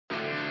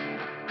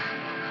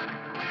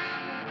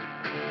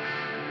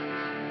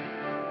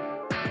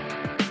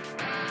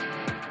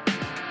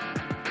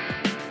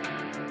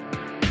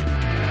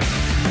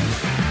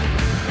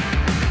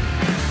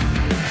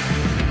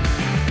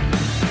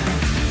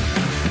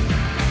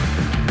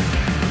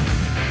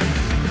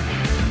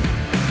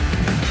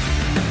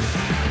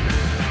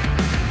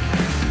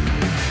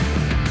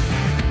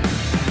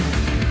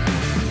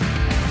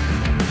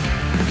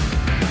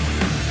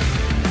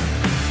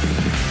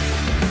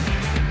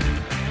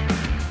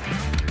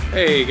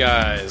Hey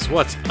guys,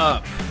 what's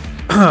up?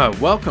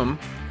 Welcome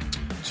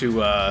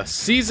to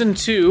Season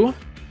 2,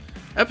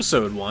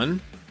 Episode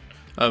 1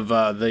 of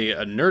the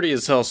Nerdy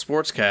as Hell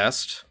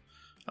Sportscast.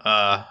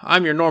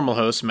 I'm your normal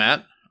host,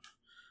 Matt.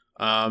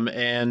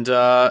 And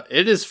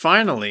it is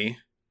finally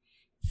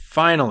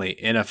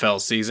NFL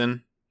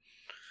season.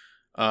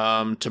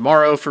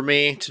 Tomorrow for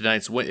me,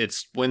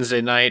 it's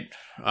Wednesday night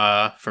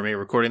for me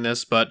recording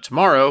this, but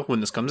tomorrow, when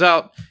this comes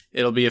out,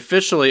 it'll be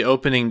officially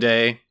opening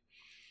day.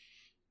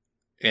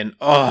 And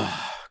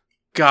oh,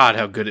 God,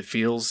 how good it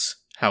feels.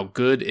 How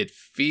good it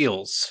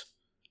feels.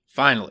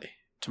 Finally,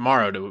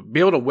 tomorrow, to be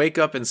able to wake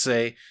up and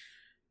say,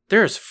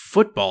 there's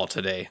football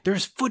today.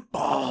 There's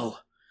football.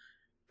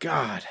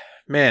 God,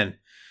 man,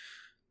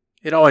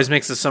 it always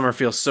makes the summer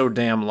feel so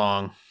damn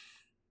long.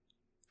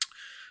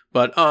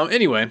 But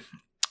anyway,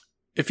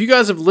 if you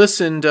guys have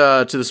listened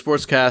to the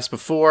Sportscast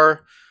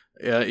before,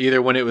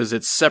 either when it was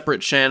its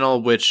separate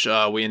channel, which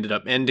we ended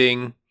up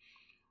ending,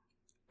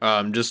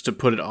 just to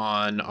put it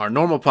on our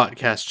normal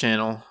podcast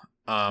channel,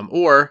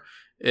 or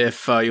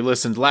if you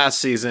listened last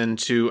season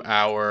to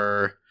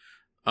our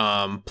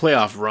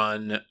playoff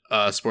run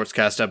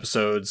Sportscast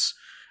episodes,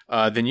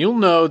 then you'll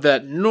know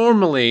that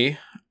normally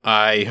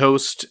I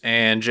host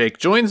and Jake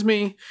joins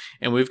me,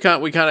 and we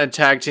kind of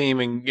tag team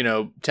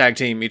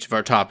each of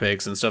our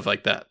topics and stuff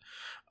like that.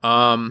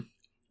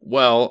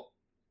 Well,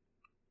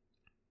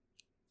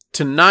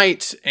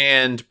 tonight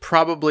and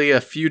probably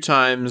a few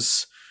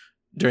times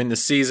during the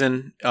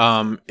season,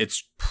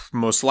 it's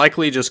most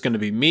likely just going to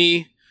be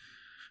me.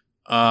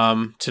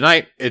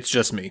 Tonight, it's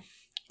just me.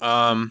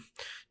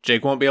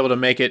 Jake won't be able to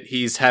make it.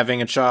 He's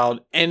having a child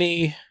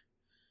any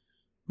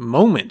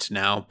moment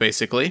now,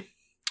 basically.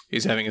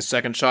 He's having his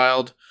second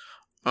child.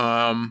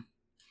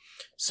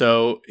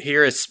 So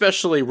here,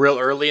 especially real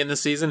early in the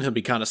season, he'll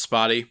be kind of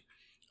spotty.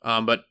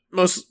 But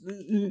most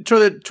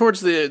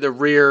towards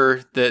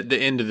the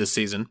end of the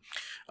season,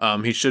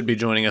 he should be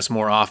joining us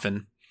more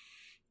often.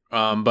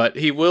 But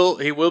he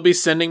will be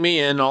sending me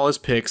in all his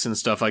picks and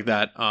stuff like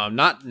that.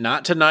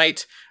 Not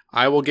tonight.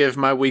 I will give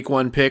my week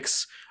 1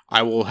 picks.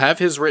 I will have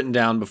his written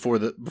down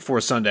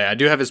before Sunday. I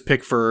do have his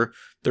pick for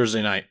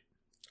Thursday night.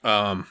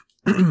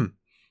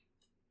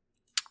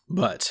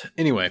 But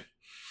anyway,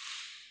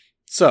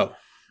 so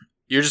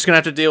you're just gonna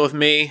have to deal with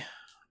me.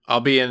 I'll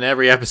be in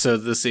every episode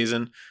this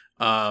season.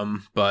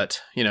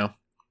 But it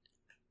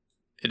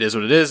is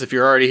what it is. If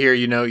you're already here,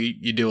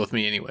 you deal with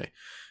me anyway.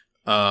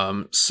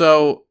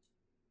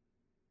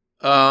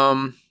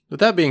 With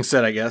that being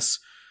said, I guess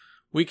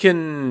we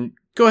can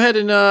go ahead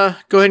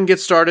and get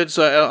started.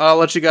 So I'll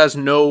let you guys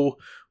know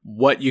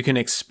what you can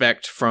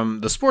expect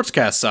from the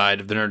Sportscast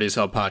side of the Nerdy as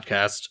Hell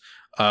podcast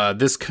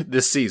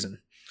this season.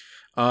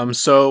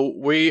 So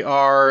we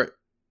are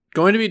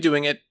going to be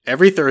doing it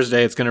every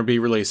Thursday. It's going to be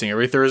releasing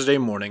every Thursday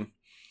morning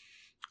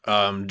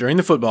during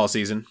the football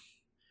season.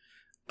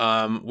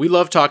 We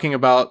love talking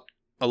about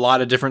a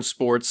lot of different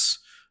sports,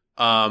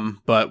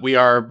 but we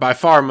are by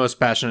far most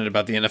passionate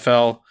about the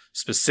NFL.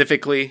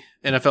 Specifically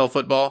NFL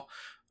football.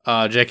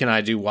 Jake and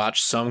I do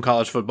watch some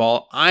college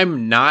football.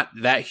 I'm not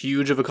that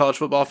huge of a college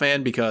football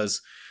fan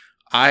because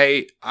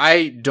I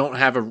don't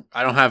have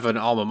an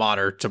alma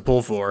mater to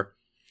pull for.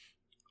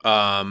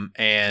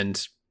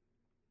 And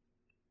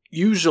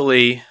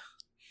usually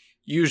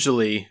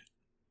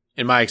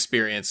in my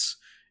experience,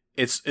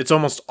 it's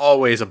almost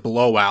always a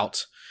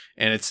blowout,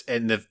 and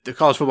the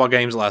college football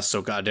games last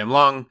so goddamn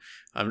long.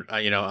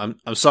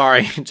 I'm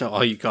sorry to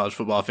all you college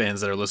football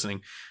fans that are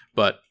listening,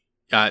 but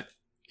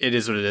it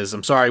is what it is.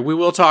 I'm sorry. We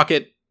will talk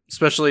it,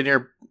 especially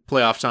near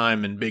playoff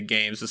time and big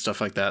games and stuff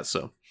like that.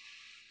 So,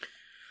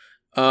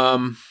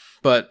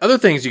 but other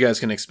things you guys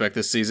can expect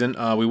this season.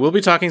 We will be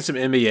talking some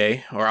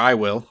NBA, or I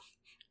will,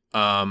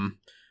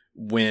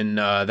 when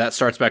that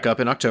starts back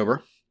up in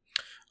October,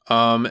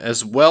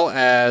 as well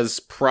as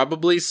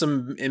probably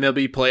some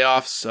MLB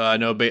playoffs. I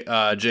know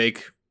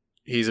Jake,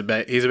 he's a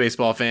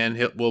baseball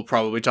fan. We'll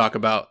probably talk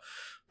about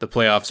the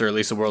playoffs or at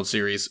least the World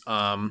Series.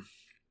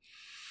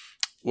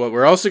 Well,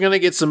 we're also going to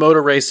get some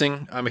motor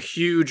racing. I'm a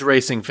huge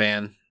racing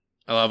fan.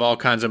 I love all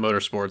kinds of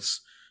motorsports.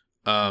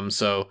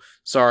 So,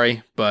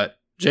 sorry, but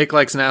Jake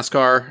likes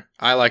NASCAR.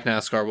 I like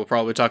NASCAR. We'll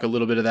probably talk a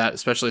little bit of that,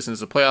 especially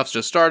since the playoffs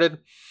just started.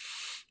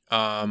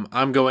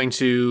 I'm going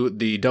to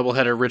the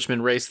doubleheader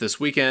Richmond race this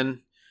weekend.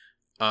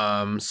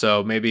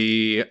 So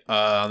maybe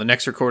on the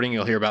next recording,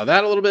 you'll hear about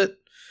that a little bit.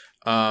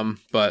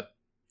 But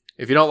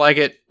if you don't like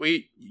it,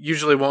 we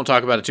usually won't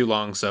talk about it too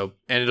long.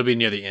 And it'll be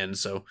near the end.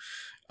 So,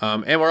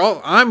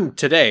 I'm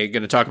today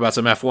going to talk about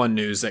some F1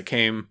 news that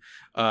came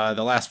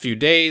the last few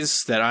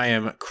days that I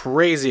am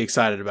crazy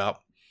excited about.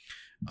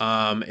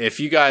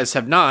 If you guys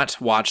have not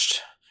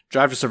watched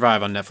Drive to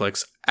Survive on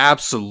Netflix,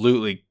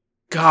 absolutely,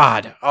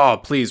 God,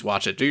 please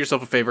watch it. Do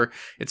yourself a favor.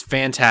 It's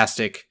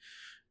fantastic.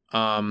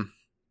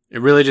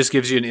 It really just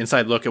gives you an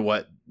inside look at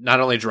what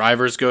not only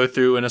drivers go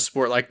through in a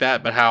sport like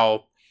that, but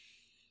how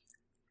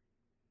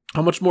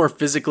much more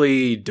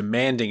physically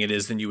demanding it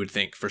is than you would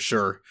think, for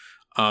sure.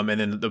 And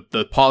then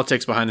the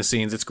politics behind the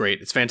scenes, it's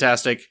great. It's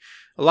fantastic.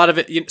 A lot of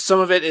it, some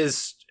of it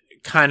is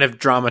kind of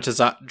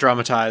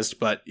dramatized,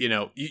 but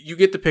you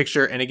get the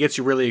picture, and it gets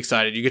you really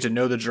excited. You get to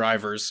know the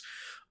drivers,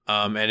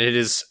 and it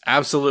is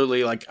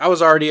absolutely like I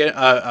was already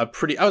I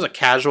was a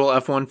casual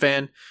F1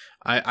 fan.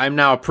 I'm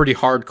now a pretty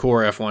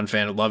hardcore F1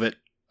 fan. I love it.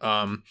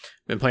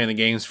 Been playing the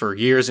games for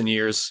years and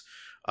years,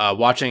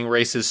 watching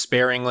races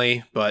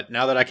sparingly, but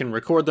now that I can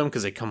record them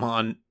because they come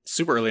on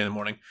super early in the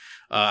morning,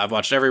 I've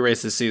watched every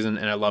race this season,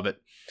 and I love it.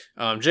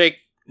 Jake,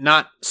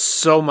 not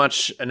so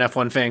much an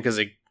F1 fan because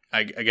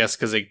I guess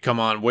because they come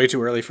on way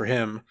too early for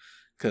him,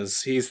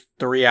 because he's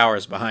 3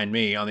 hours behind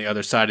me on the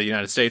other side of the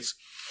United States.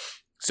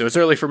 So it's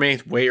early for me,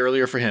 way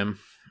earlier for him.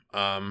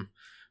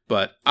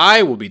 But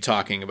I will be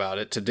talking about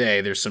it today.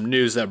 There's some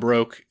news that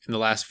broke in the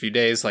last few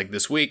days, like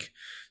this week.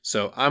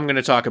 So I'm going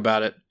to talk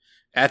about it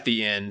at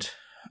the end.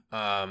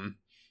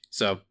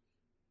 So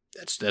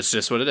that's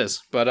just what it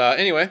is. But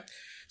anyway,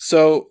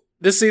 so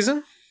this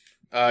season,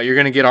 you're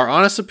going to get our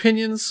honest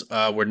opinions.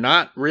 We're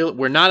not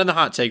in the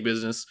hot take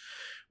business.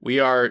 We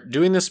are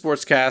doing this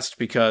Sportscast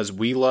because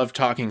we love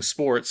talking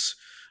sports.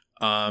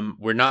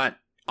 We're not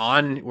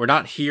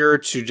here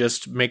to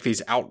just make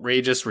these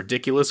outrageous,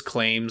 ridiculous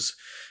claims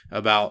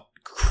about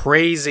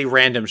crazy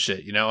random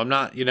shit. I'm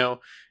not,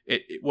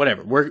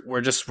 whatever.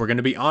 We're going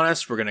to be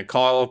honest. We're going to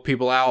call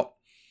people out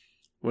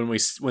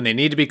when they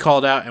need to be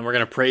called out, and we're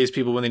going to praise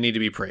people when they need to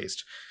be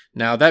praised.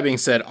 Now, that being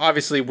said,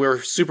 obviously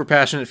we're super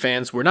passionate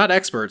fans. We're not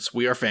experts.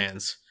 We are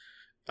fans.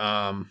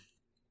 I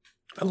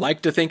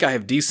like to think I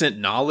have decent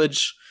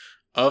knowledge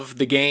of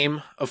the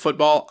game of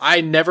football.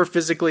 I never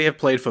physically have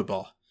played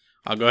football.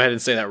 I'll go ahead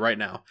and say that right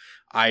now.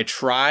 I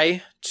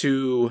try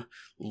to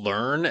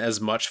learn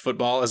as much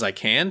football as I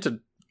can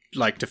to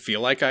feel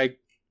like I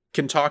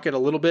can talk it a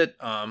little bit.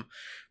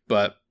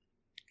 But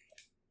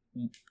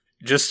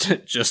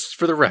just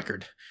for the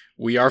record,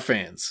 we are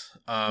fans.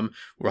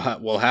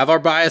 We'll have our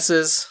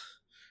biases.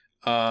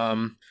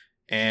 And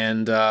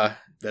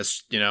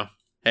that's, hey,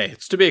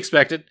 it's to be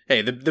expected.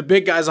 Hey, the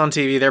big guys on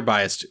TV, they're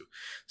biased too.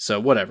 So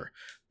whatever.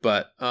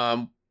 But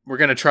we're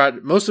going to try,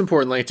 most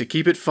importantly, to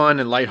keep it fun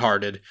and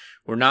lighthearted.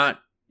 We're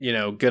not,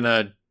 going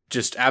to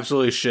just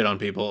absolutely shit on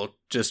people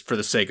just for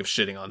the sake of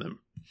shitting on them.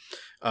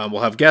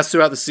 We'll have guests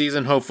throughout the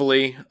season,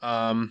 hopefully.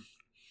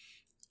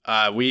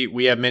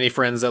 We have many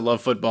friends that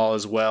love football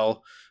as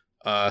well.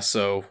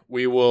 So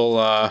we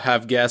will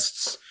have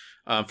guests.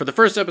 For the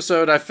first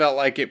episode, I felt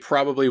like it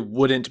probably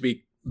wouldn't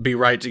be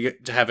right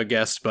to have a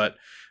guest, but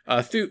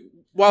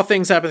while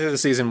things happen through the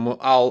season,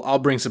 I'll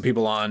bring some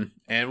people on,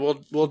 and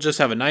we'll just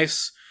have a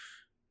nice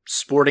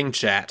sporting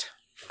chat.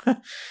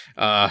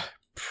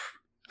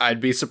 I'd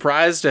be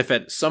surprised if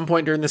at some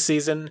point during the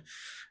season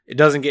it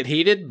doesn't get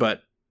heated,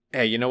 but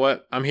hey, you know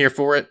what? I'm here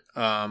for it.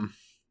 And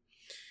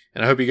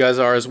I hope you guys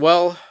are as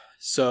well.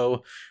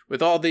 So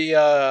with all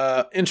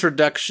the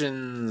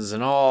introductions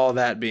and all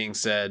that being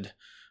said,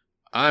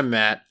 I'm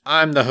Matt.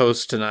 I'm the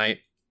host tonight.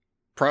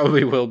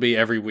 Probably will be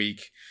every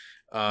week.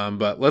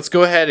 But let's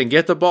go ahead and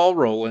get the ball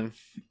rolling.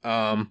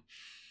 What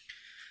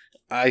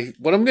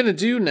I'm going to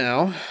do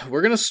now,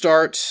 we're going to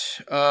start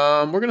with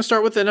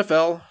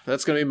NFL.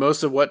 That's going to be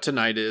most of what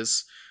tonight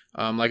is.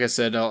 Like I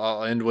said,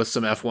 I'll end with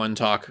some F1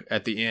 talk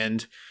at the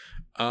end.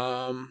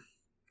 Yeah,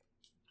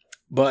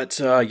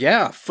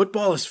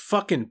 football is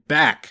fucking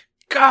back.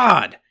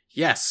 God,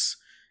 yes.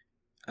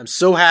 I'm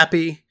so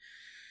happy.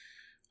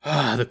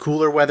 The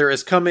cooler weather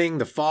is coming.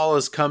 The fall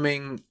is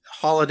coming.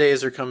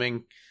 Holidays are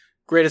coming.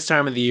 Greatest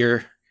time of the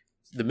year.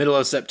 The middle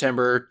of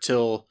September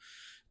till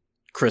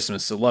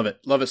Christmas. So love it.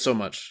 Love it so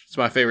much. It's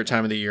my favorite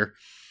time of the year.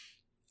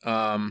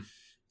 I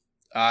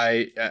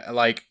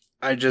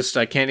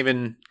can't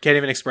even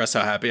express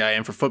how happy I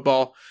am for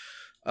football.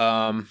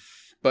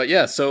 But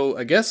yeah, so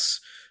I guess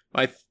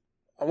I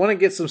want to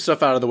get some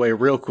stuff out of the way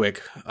real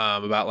quick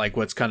about like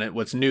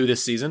what's new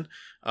this season.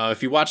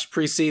 If you watched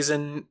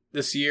preseason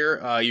this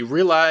year, you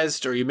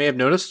realized, or you may have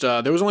noticed,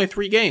 there was only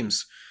 3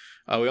 games.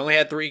 We only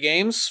had 3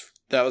 games.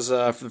 That was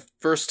for the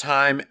first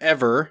time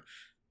ever.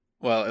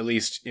 Well, at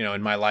least,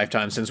 in my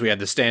lifetime, since we had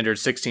the standard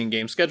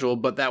 16-game schedule.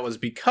 But that was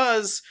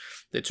because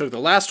they took the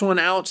last one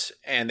out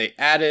and they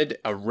added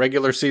a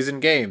regular season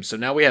game. So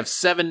now we have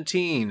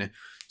 17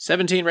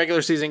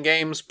 regular season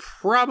games,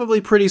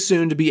 probably pretty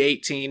soon to be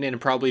 18 in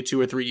probably 2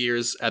 or 3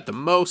 years at the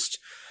most.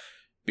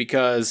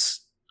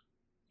 Because,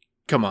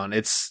 come on,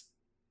 it's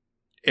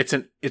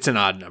an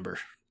odd number.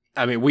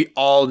 I mean, we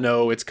all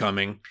know it's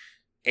coming.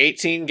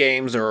 18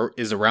 games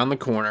is around the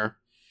corner.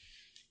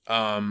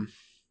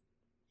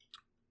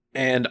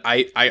 And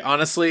I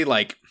honestly,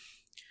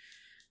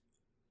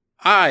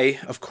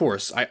 of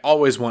course, I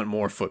always want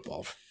more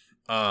football.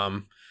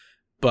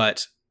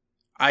 But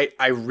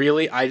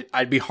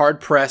I'd be hard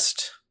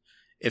pressed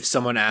if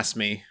someone asked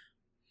me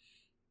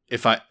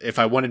if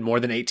I wanted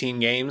more than 18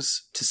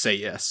 games to say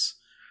yes.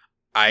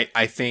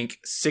 I think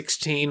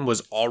 16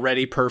 was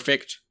already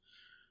perfect.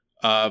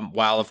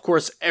 While of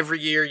course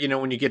every year,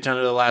 when you get down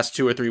to the last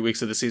 2 or 3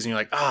 weeks of the season, you're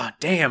like,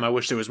 damn, I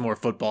wish there was more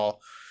football.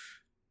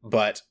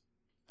 But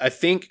I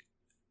think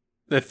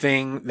the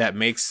thing that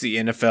makes the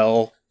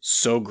NFL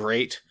so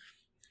great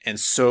and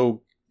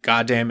so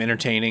goddamn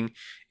entertaining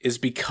is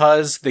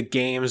because the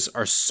games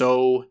are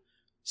so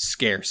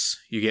scarce.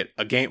 You get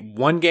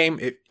one game.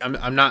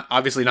 I'm not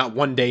obviously not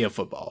one day of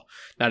football,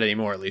 not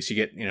anymore. At least you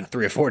get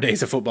 3 or 4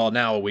 days of football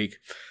now a week,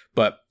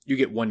 but you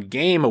get one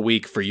game a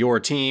week for your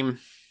team.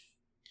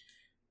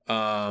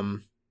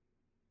 And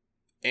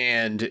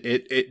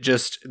it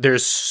just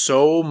there's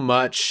so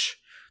much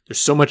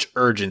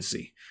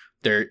urgency.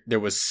 There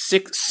was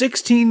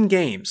 16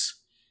 games.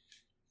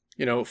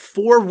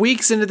 4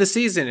 weeks into the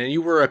season, and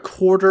you were a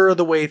quarter of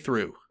the way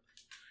through.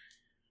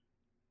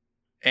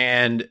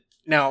 And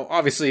now,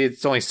 obviously,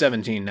 it's only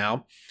 17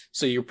 now.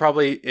 So you're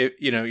probably,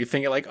 you're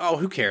thinking like, oh,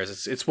 who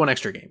cares? It's one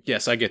extra game.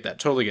 Yes, I get that.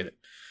 Totally get it.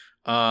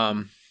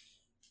 I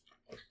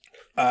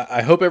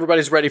hope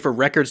everybody's ready for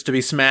records to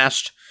be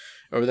smashed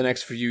over the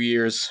next few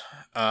years.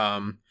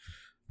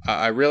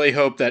 I really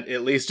hope that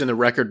at least in the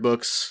record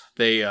books,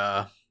 they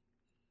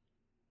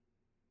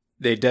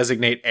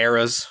designate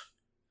eras.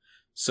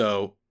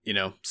 So,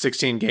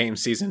 16 game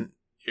season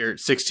or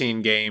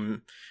 16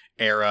 game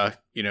era,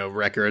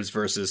 records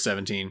versus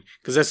 17,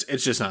 because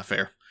it's just not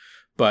fair.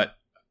 But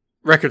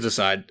records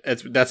aside,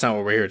 that's not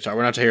what we're here to talk.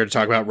 We're not here to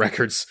talk about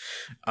records.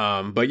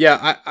 But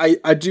yeah,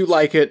 I do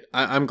like it.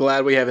 I'm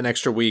glad we have an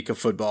extra week of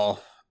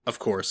football, of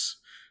course.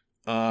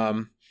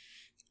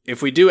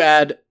 If we do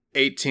add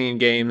 18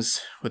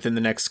 games within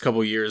the next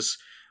couple years,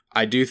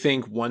 I do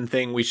think one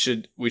thing we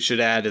should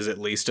add is at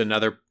least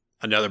another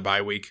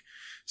bye week,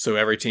 so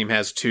every team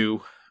has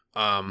 2.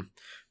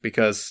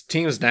 Because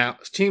teams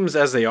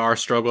as they are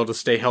struggle to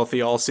stay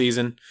healthy all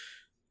season.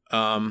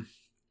 Now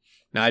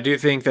I do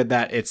think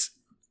that it's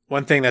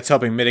one thing that's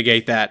helping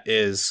mitigate that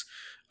is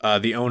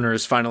the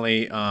owners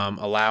finally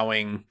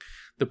allowing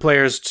the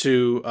players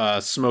to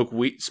smoke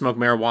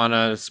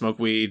marijuana, smoke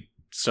weed,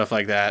 stuff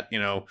like that.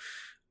 In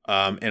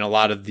a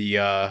lot of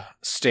the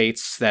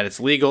states that it's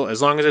legal.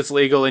 As long as it's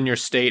legal in your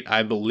state,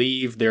 I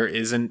believe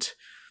there's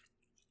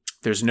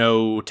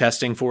no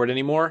testing for it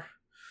anymore.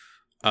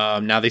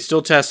 Now they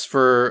still test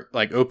for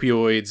like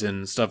opioids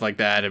and stuff like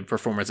that and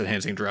performance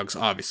enhancing drugs,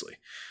 obviously.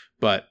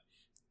 But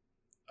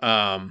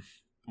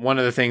one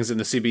of the things in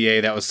the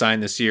CBA that was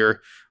signed this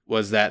year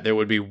was that there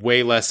would be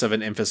way less of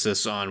an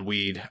emphasis on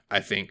weed, I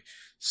think.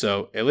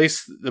 So at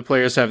least the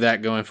players have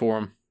that going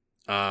for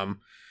them.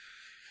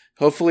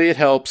 Hopefully it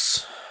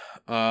helps.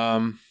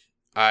 I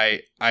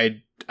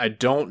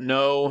don't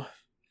know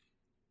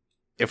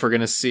if we're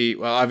going to see,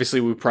 well, obviously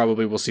we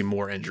probably will see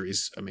more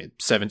injuries. I mean,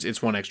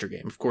 it's one extra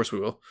game. Of course we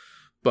will.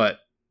 But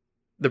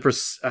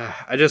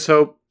I just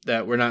hope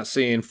that we're not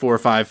seeing 4 or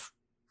 5,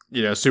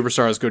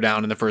 superstars go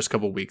down in the first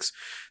couple weeks.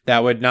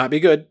 That would not be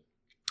good.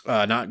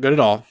 Not good at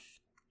all.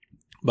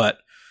 But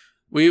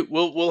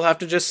we'll have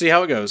to just see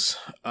how it goes.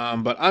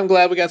 But I'm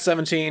glad we got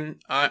 17.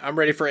 I'm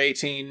ready for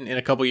 18 in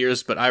a couple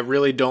years, but I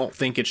really don't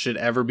think it should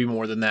ever be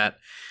more than that.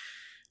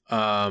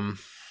 And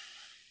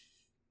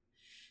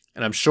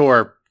I'm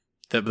sure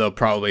that they'll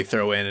probably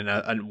throw in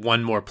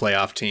one more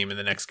playoff team in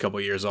the next couple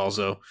of years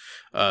also,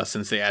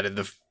 since they added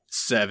the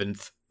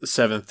seventh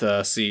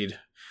seed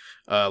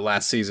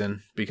last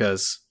season,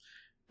 because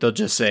they'll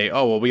just say,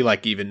 oh, well, we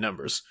like even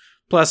numbers.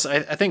 Plus,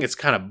 I think it's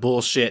kind of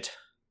bullshit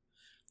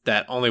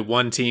that only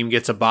one team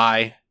gets a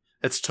bye.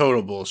 It's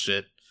total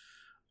bullshit.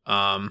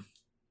 I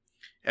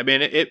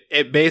mean,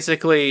 it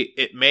basically,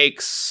 it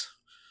makes,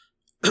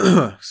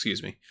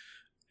 excuse me,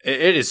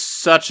 it is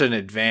such an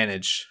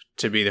advantage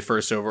to be the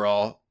first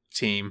overall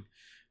team,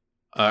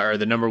 or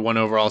the number 1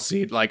 overall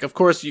seed. Like, of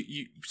course,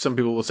 you some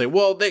people will say,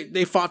 well,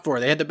 they fought for it.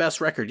 They had the best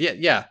record.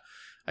 Yeah,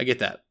 I get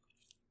that.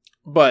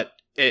 But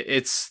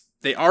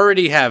they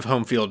already have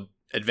home field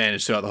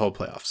advantage throughout the whole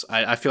playoffs.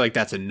 I feel like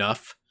that's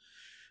enough.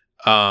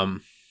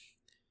 And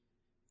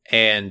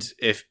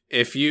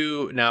if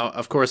you, now,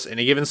 of course,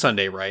 any given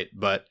Sunday, right?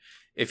 But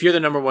if you're the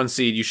number 1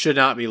 seed, you should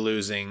not be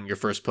losing your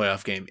first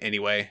playoff game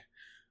anyway.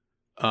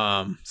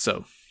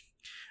 So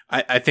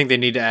I think they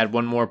need to add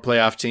one more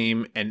playoff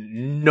team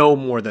and no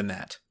more than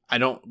that.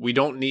 We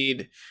don't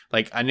need,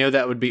 like, I know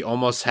that would be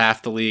almost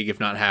half the league, if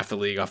not half the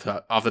league off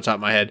the top of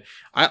my head.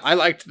 I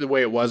liked the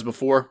way it was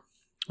before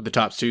with the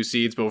top 2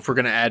 seeds, but if we're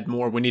going to add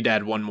more, we need to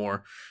add one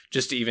more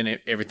just to even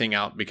everything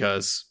out,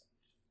 because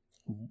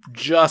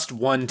just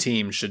one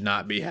team should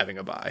not be having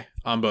a bye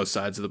on both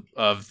sides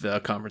of the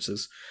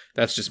conferences.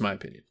 That's just my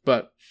opinion.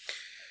 But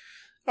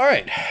all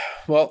right.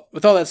 Well,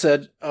 with all that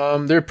said,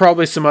 there are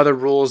probably some other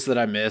rules that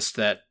I missed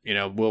that,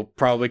 will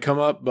probably come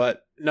up,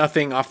 but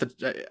nothing I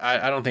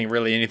don't think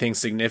really anything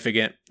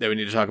significant that we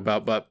need to talk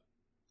about. But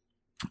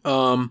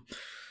I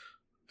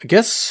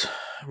guess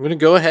I'm going to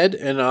go ahead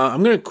and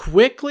I'm going to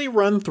quickly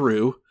run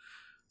through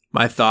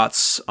my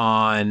thoughts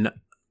on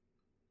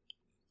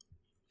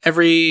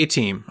every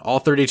team, all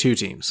 32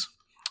 teams.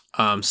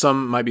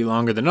 Some might be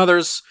longer than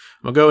others.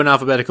 I'm going to go in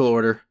alphabetical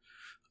order.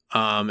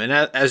 And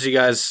as you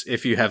guys,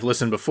 if you have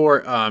listened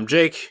before,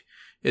 Jake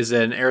is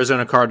an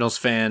Arizona Cardinals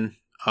fan.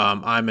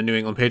 I'm a New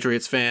England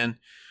Patriots fan.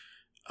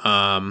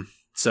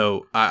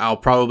 So I'll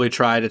probably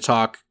try to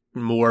talk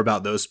more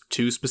about those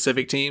 2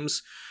 specific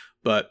teams,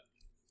 but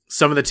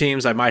some of the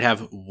teams I might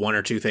have 1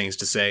 or 2 things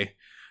to say.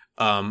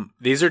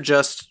 These are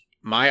just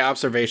my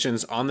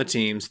observations on the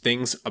teams,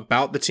 things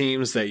about the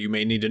teams that you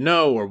may need to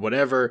know or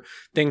whatever.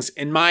 Things,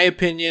 in my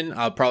opinion,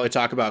 I'll probably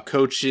talk about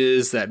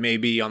coaches that may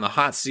be on the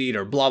hot seat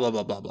or blah, blah,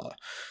 blah, blah, blah.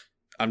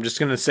 I'm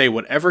just going to say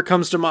whatever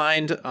comes to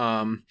mind.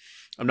 I'm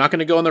not going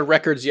to go on the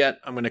records yet.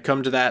 I'm going to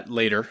come to that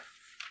later.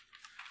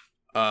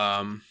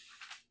 I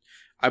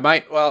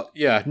might, I'll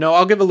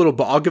give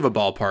a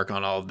ballpark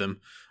on all of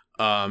them.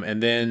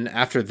 And then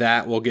after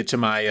that, we'll get to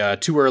my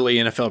too early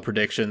NFL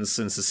predictions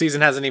since the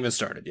season hasn't even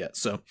started yet.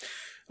 So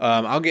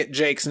I'll get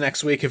Jake's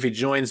next week if he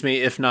joins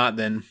me. If not,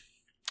 then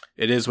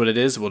it is what it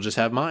is. We'll just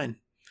have mine.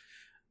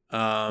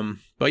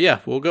 But yeah,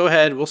 we'll go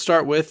ahead. We'll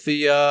start with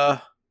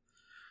the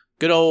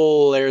good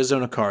old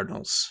Arizona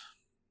Cardinals.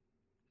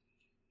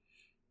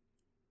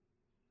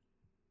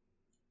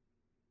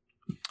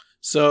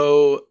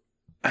 So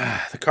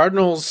the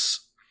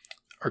Cardinals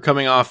are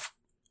coming off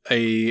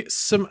a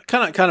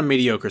kind of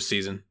mediocre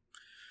season.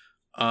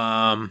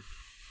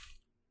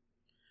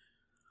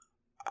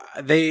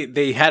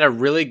 They had a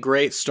really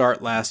great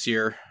start last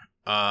year,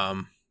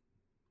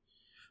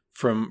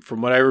 from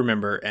what I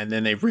remember, and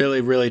then they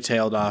really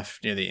tailed off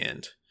near the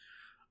end.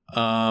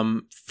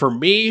 For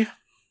me,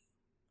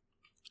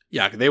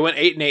 yeah, they went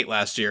 8-8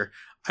 last year.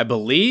 I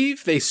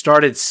believe they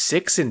started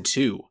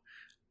 6-2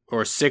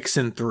 or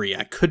 6-3.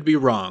 I could be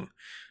wrong,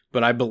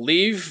 but I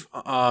believe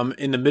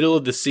in the middle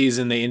of the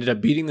season they ended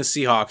up beating the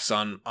Seahawks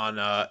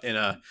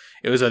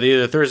it was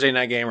either a Thursday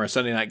night game or a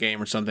Sunday night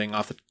game or something.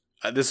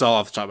 This is all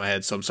off the top of my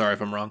head, so I'm sorry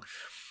if I'm wrong.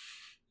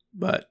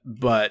 But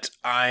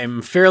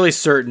I'm fairly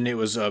certain it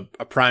was a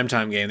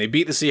primetime game. They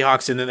beat the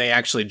Seahawks, and then they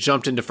actually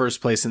jumped into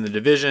first place in the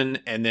division,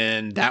 and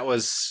then that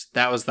was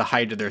the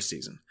height of their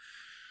season.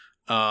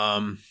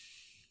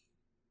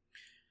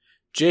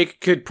 Jake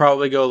could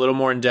probably go a little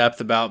more in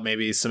depth about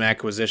maybe some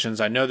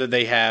acquisitions. I know that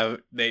they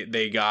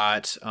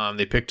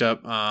picked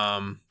up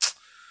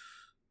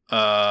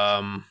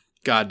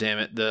God damn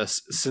it, the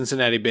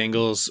Cincinnati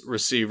Bengals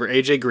receiver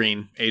AJ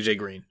Green.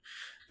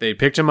 They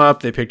picked him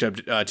up. They picked up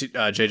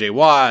JJ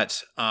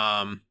Watt.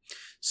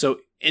 So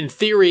in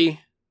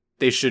theory,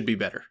 they should be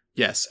better.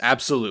 Yes,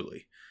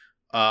 absolutely.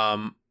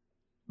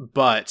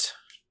 But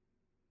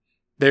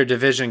their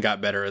division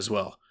got better as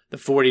well. The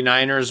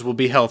 49ers will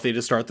be healthy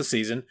to start the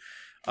season.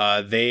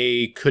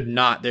 They could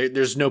not.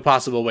 There's no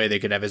possible way they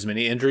could have as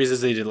many injuries as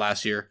they did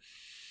last year.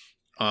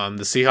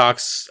 The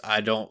Seahawks,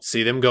 I don't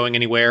see them going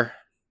anywhere.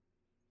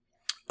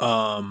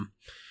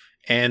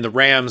 And the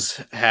Rams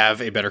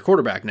have a better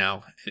quarterback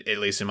now, at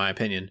least in my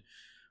opinion.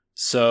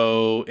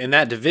 So in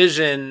that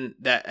division,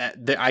 that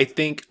I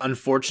think,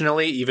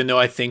 unfortunately, even though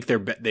I think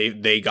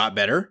they got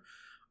better,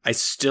 I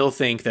still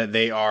think that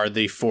they are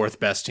the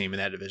fourth best team in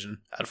that division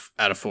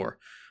out of four.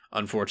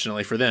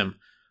 Unfortunately for them,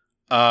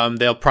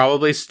 they'll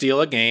probably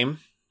steal a game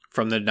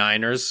from the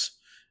Niners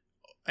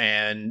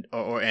and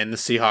the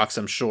Seahawks,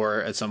 I'm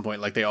sure, at some point,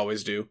 like they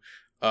always do.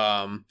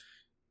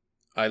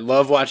 I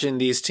love watching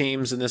these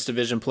teams in this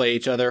division play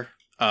each other.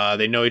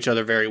 They know each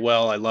other very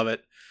well. I love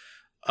it.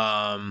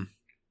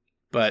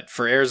 But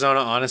for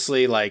Arizona,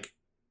 honestly, like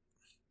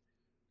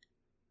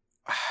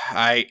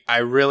I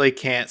really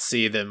can't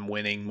see them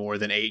winning more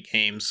than 8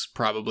 games.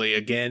 Probably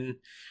again,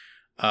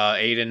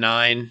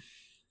 8-9.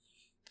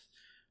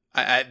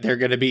 They're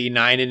going to be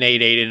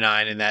 9-8,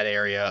 8-9 in that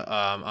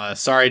area.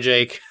 Sorry,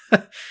 Jake.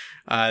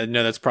 I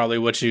know that's probably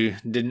what you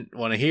didn't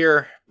want to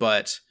hear,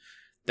 but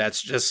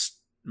that's just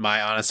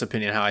my honest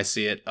opinion, how I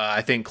see it.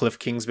 I think Cliff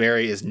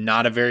Kingsbury is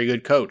not a very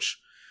good coach.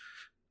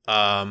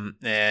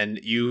 And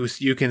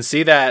you can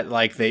see that,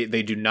 like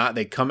they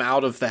come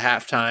out of the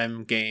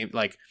halftime game,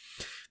 like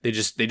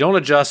they don't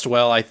adjust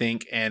well, I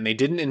think, and they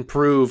didn't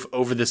improve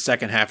over the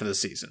second half of the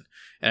season.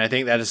 And I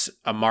think that is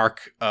a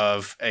mark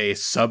of a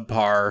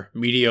subpar,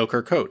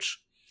 mediocre coach.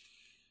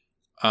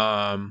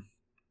 I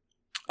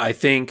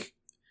think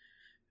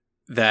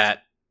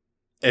that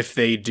if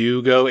they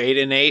do go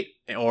 8-8,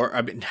 or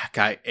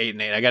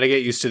 8-8, I got to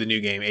get used to the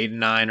new game,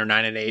 8-9 or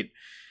 9-8.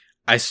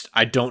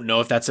 I don't know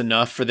if that's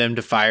enough for them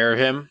to fire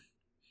him,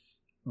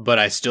 but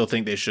I still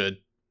think they should.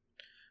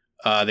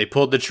 They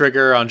pulled the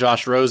trigger on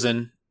Josh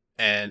Rosen,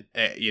 and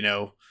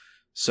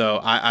so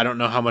I don't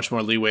know how much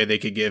more leeway they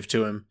could give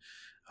to him.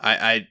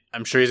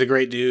 I'm sure he's a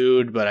great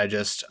dude, but I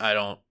just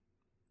don't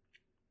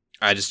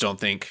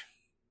think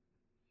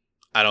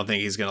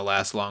he's gonna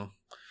last long.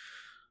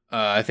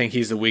 I think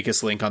he's the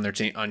weakest link on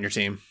your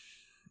team.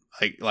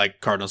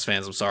 Like Cardinals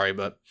fans, I'm sorry,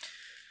 but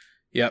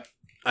yep.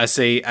 I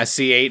see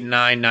 8-9,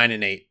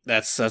 9-8.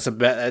 That's a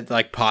bet,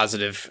 like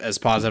positive as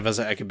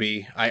I could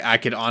be. I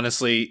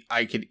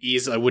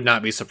would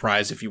not be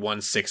surprised if you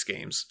won 6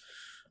 games.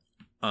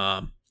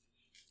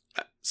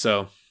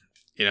 So,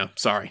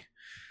 sorry.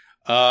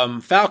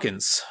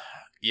 Falcons.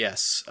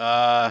 Yes.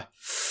 Not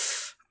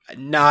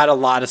a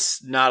lot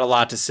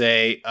to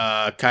say.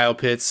 Kyle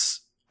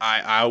Pitts,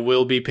 I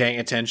will be paying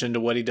attention to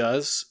what he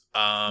does.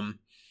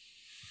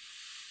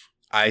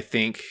 I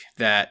think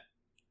that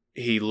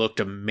he looked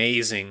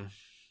amazing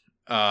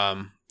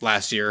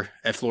last year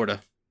at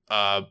Florida.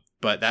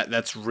 But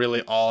that's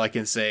really all I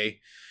can say.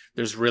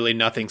 There's really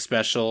nothing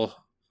special.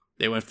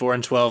 They went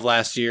 4-12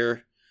 last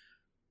year.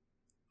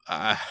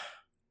 I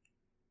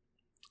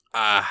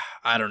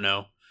don't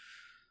know.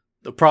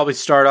 They'll probably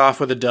start off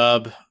with a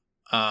dub,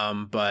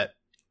 but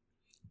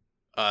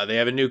they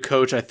have a new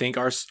coach. I think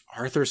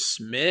Arthur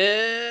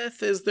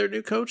Smith is their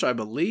new coach, I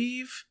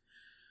believe.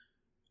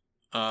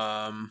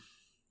 I'm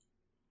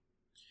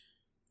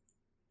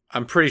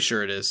pretty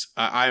sure it is.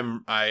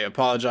 I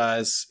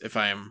apologize if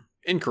I am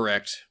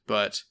incorrect,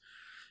 but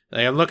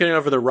I'm looking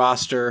over the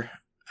roster.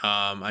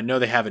 I know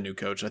they have a new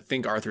coach. I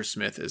think Arthur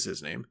Smith is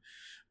his name,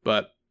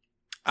 but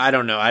I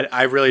don't know.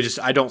 I really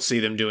I don't see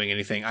them doing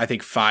anything. I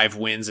think 5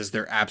 wins is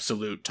their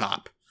absolute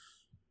top.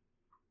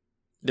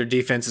 Their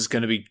defense is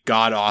going to be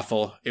god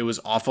awful. It was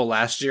awful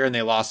last year, and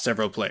they lost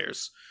several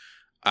players.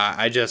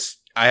 I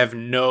have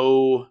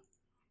no.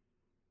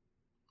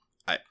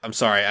 I'm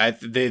sorry.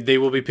 They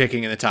will be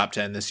picking in the top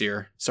 10 this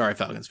year. Sorry,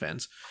 Falcons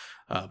fans,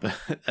 but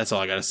that's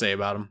all I got to say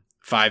about them.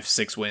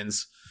 5-6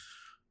 wins,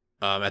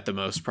 at the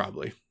most,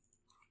 probably.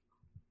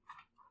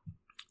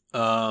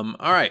 All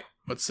right.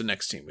 What's the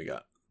next team we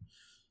got?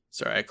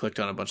 Sorry, I clicked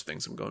on a bunch of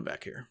things. I'm going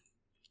back here.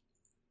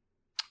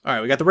 All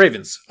right, we got the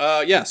Ravens.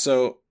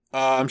 So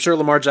I'm sure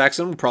Lamar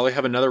Jackson will probably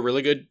have another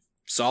really good,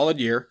 solid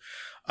year.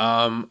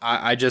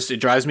 It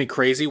drives me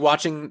crazy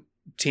watching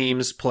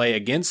teams play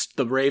against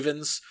the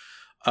Ravens,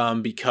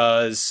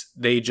 because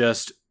they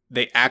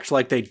act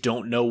like they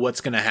don't know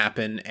what's going to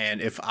happen.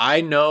 And if I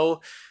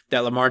know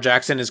that Lamar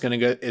Jackson is going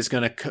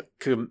to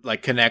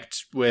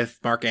connect with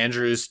Mark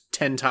Andrews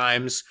 10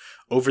 times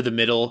over the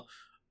middle,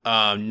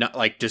 not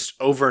like just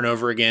over and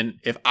over again.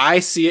 If I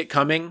see it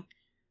coming,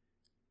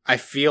 I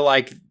feel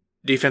like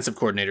defensive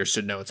coordinators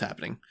should know what's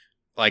happening.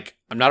 Like,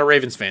 I'm not a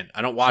Ravens fan.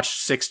 I don't watch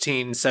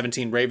 16,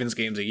 17 Ravens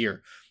games a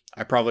year.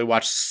 I probably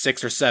watch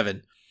 6 or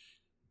 7.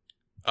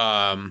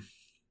 I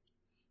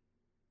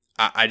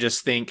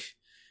just think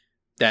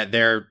that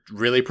they're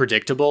really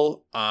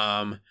predictable.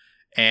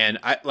 And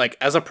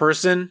as a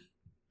person,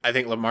 I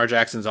think Lamar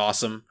Jackson's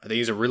awesome. I think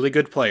he's a really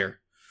good player.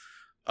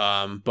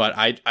 But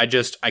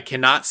I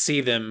cannot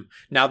see them.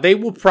 Now, they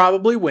will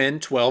probably win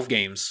 12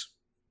 games.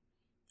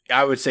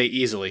 I would say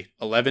easily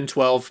 11,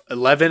 12,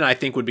 11, I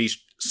think would be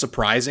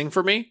surprising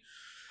for me.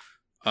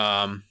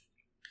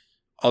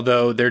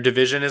 Although their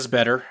division is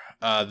better.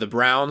 The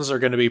Browns are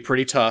going to be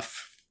pretty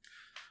tough.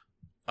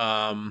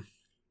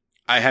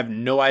 I have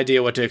no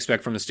idea what to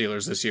expect from the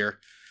Steelers this year.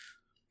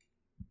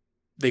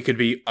 They could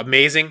be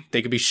amazing.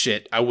 They could be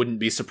shit. I wouldn't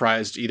be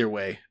surprised either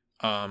way.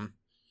 But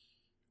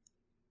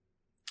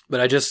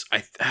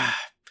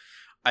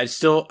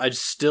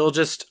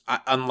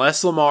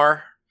unless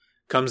Lamar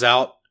comes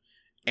out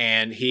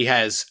and he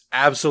has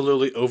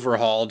absolutely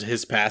overhauled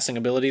his passing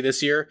ability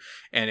this year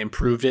and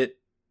improved it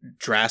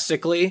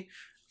drastically,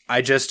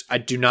 I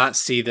do not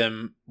see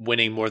them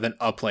winning more than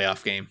a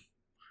playoff game.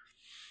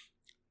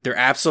 They're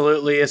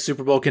absolutely a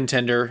Super Bowl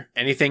contender.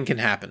 Anything can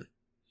happen.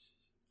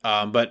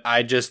 But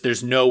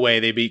there's no way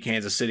they beat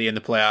Kansas City in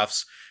the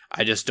playoffs.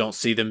 I just don't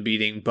see them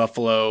beating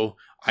Buffalo.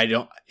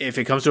 If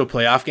it comes to a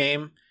playoff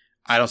game,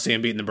 I don't see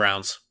them beating the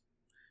Browns.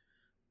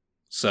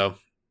 So,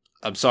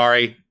 I'm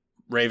sorry,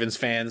 Ravens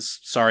fans.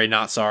 Sorry,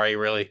 not sorry,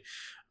 really.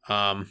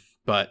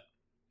 But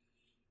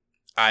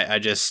I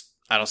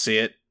don't see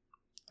it.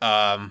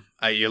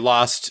 You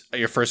lost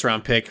your first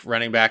round pick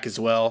running back as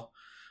well.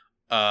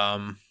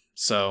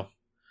 So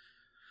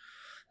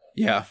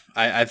yeah,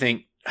 I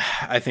think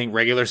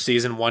regular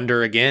season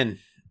wonder again,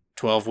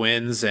 12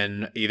 wins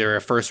and either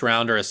a first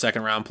round or a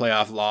second round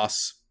playoff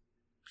loss.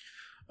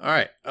 All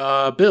right,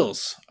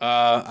 Bills.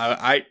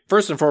 I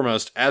first and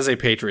foremost, as a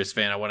Patriots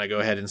fan, I want to go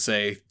ahead and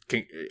say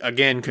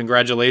again,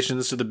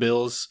 congratulations to the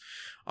Bills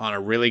on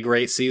a really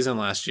great season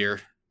last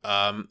year.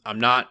 I'm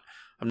not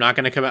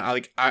going to come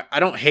out I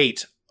don't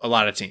hate a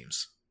lot of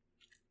teams.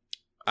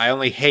 I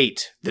only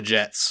hate the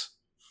Jets.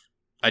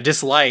 I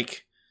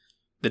dislike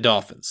the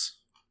Dolphins.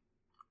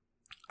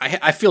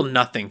 I feel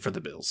nothing for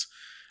the Bills.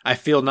 I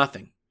feel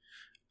nothing.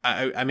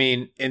 I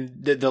mean, in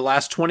the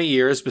last 20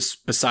 years,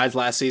 besides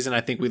last season,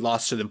 I think we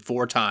lost to them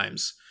 4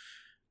 times.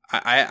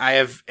 I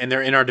have, and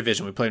they're in our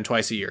division. We play them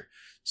twice a year.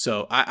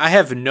 So I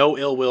have no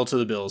ill will to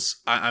the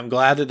Bills. I'm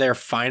glad that they're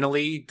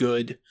finally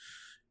good.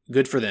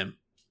 Good for them.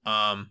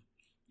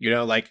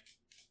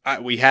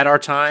 We had our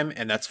time,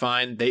 and that's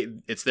fine.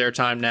 It's their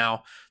time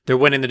now. They're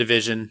winning the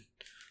division.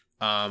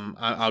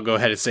 I'll go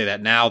ahead and say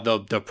that now.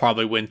 They'll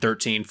probably win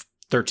 13,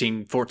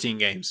 14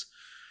 games.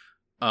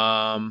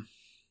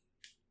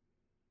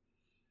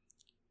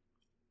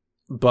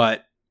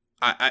 But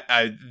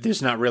I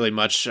there's not really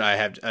much I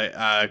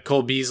have.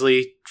 Cole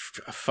Beasley,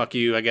 fuck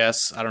you, I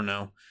guess. I don't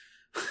know.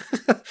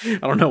 I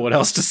don't know what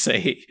else to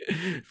say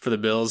for the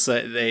Bills.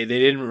 They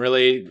didn't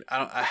really.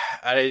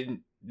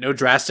 No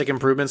drastic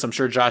improvements. I'm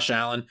sure Josh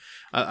Allen,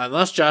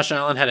 unless Josh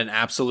Allen had an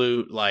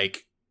absolute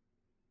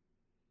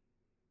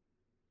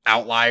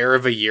outlier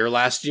of a year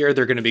last year,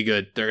 they're going to be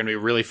good. They're going to be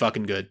really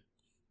fucking good.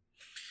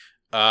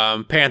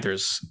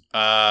 Panthers.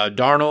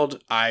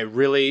 Darnold, I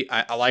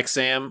like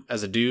Sam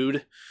as a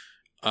dude.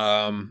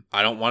 I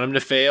don't want him to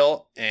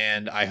fail,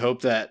 and I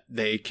hope that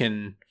they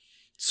can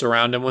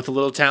surround him with a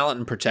little talent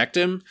and protect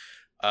him.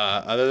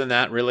 Other than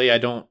that, really, I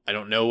don't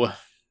know. I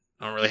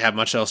don't really have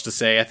much else to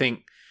say. I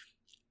think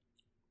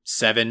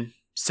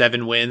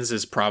seven wins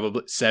is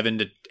probably 7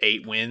 to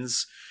 8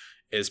 wins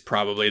is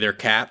probably their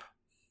cap.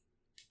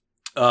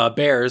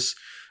 Bears,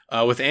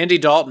 with Andy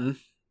Dalton,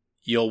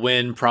 you'll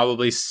win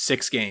probably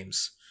 6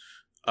 games.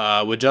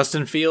 With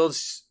Justin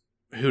Fields,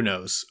 who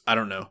knows? I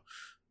don't know.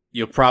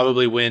 You'll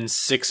probably win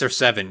 6 or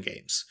 7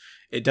 games.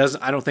 I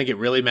don't think it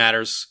really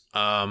matters.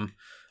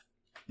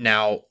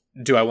 Now,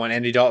 do I want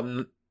Andy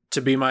Dalton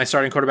to be my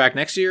starting quarterback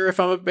next year if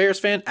I'm a Bears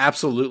fan?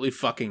 Absolutely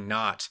fucking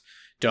not.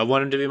 Do I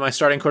want him to be my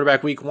starting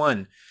quarterback week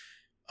 1?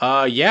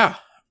 Yeah,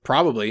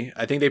 probably.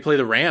 I think they play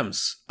the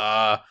Rams.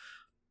 Yeah,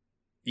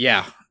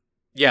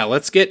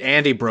 let's get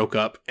Andy broke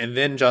up, and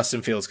then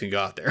Justin Fields can go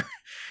out there.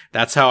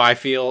 That's how I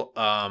feel.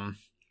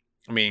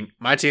 I mean,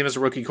 my team is a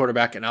rookie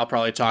quarterback, and I'll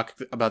probably talk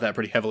about that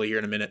pretty heavily here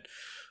in a minute.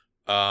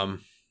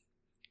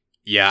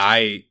 Yeah,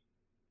 I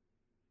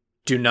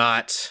do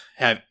not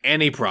have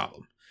any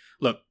problem.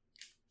 Look,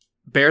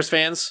 Bears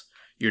fans,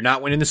 you're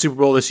not winning the Super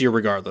Bowl this year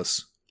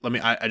regardless.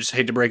 I just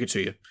hate to break it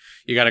to you.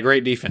 You got a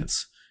great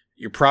defense.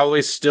 You're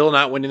probably still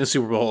not winning the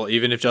Super Bowl,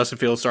 even if Justin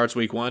Fields starts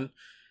week 1.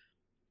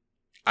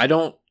 I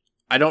don't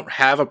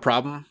have a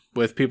problem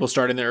with people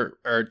starting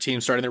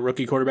teams starting their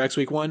rookie quarterbacks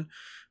week 1,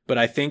 but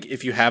I think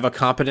if you have a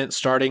competent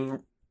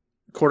starting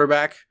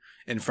quarterback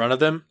in front of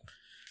them,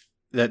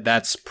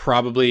 that's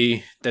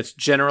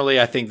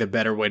generally, I think, the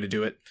better way to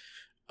do it.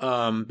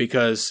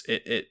 Because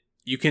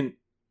you can.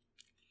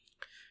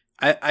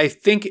 I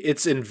think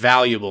it's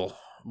invaluable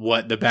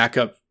what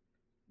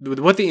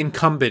the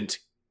incumbent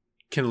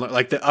can learn,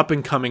 like the up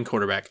and coming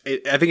quarterback.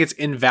 I think it's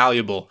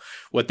invaluable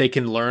what they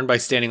can learn by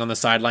standing on the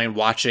sideline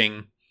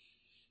watching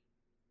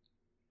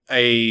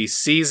a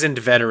seasoned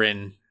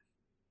veteran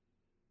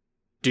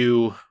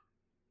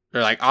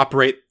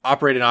operate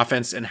an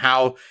offense, and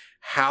how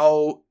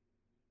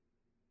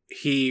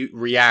he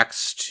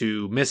reacts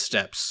to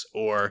missteps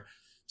or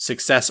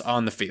success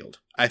on the field.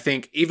 I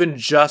think even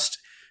just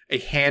a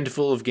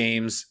handful of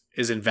games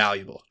is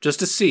invaluable just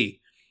to see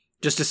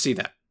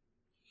that.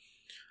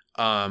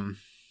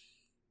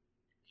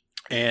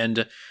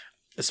 And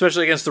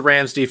especially against the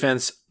Rams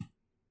defense,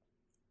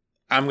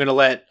 I'm gonna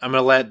let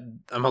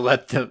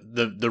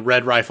the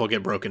red rifle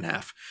get broken in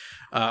half.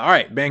 All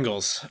right,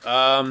 Bengals.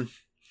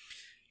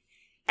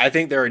 I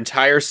think their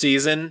entire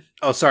season.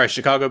 Oh, sorry,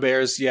 Chicago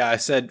Bears. Yeah, I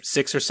said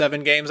 6 or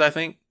 7 games. I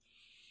think.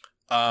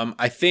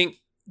 I think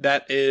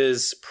that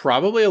is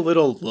probably a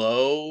little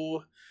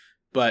low,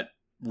 but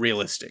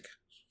realistic.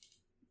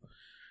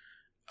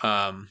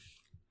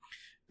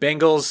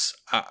 Bengals,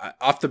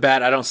 off the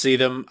bat, I don't see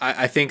them.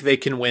 I think they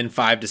can win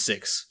 5 to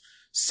 6.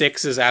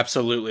 6 is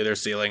absolutely their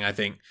ceiling, I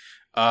think.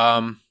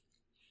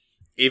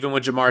 Even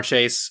with Jamar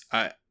Chase,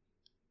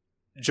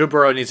 Joe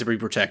Burrow needs to be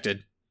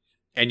protected,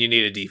 and you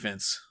need a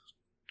defense.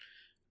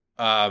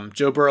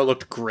 Joe Burrow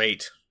looked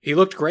great. He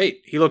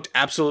looked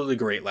absolutely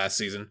great last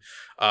season.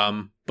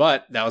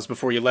 But that was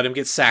before you let him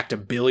get sacked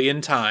 1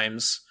 billion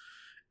times,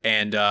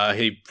 and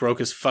he broke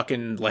his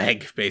fucking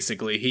leg,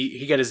 basically.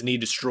 He got his knee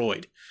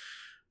destroyed.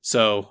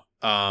 So,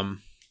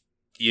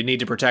 you need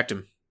to protect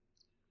him.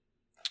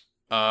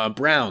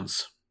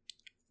 Browns.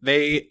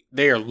 They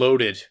are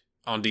loaded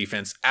on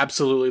defense.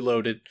 Absolutely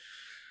loaded.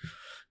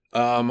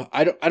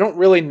 I don't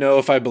really know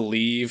if I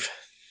believe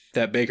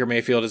that Baker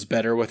Mayfield is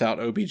better without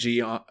OBJ.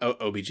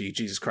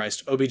 Jesus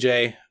Christ.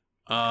 OBJ.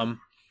 I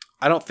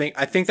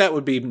think that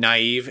would be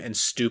naive and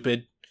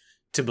stupid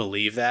to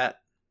believe that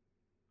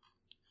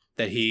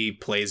he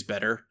plays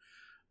better.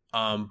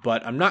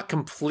 But I'm not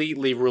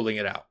completely ruling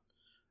it out.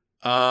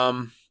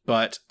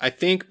 But I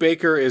think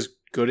Baker is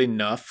good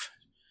enough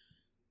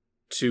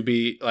to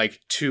be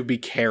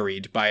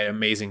carried by an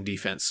amazing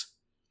defense.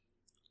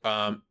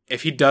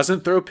 If he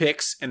doesn't throw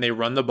picks and they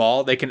run the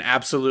ball, they can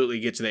absolutely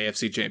get to the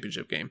AFC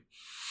Championship game.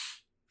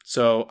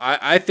 So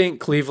I think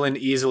Cleveland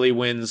easily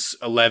wins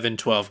 11,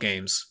 12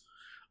 games.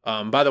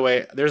 By the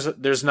way,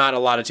 there's not a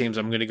lot of teams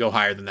I'm going to go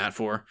higher than that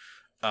for.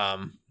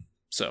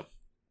 So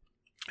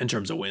in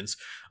terms of wins,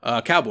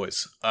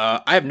 Cowboys,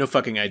 I have no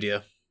fucking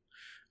idea.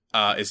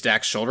 Is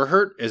Dak's shoulder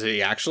hurt? Is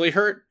he actually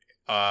hurt?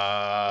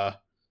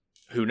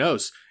 Who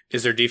knows?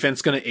 Is their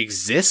defense going to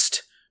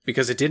exist?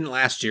 Because it didn't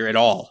last year at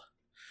all.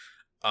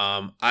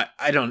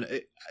 I don't.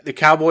 The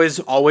Cowboys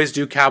always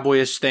do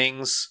cowboyish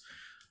things,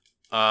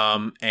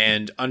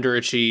 and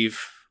underachieve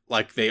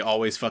like they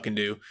always fucking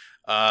do.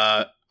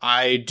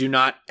 I do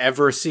not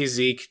ever see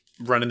Zeke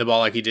running the ball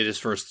like he did his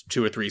first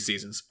 2 or 3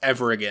 seasons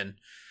ever again.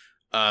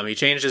 He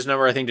changed his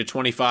number, I think, to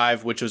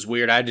 25, which was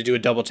weird. I had to do a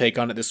double take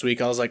on it this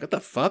week. I was like, what the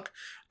fuck?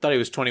 I thought he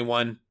was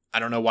 21. I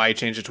don't know why he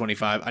changed to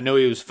 25. I know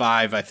he was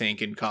 5, I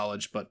think, in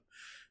college, but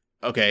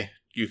okay,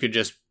 you could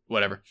just,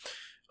 whatever.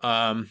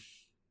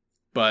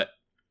 But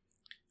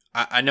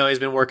I know he's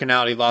been working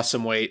out. He lost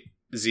some weight.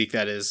 Zeke,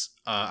 that is.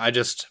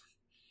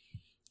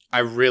 I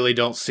really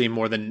don't see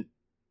more than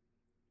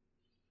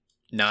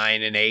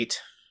 9 and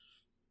 8.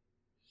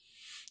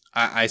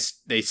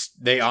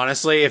 They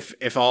honestly,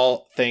 if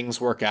all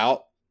things work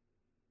out,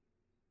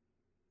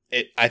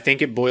 I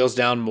think it boils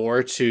down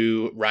more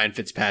to Ryan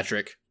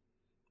Fitzpatrick,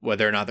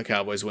 whether or not the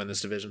Cowboys win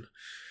this division.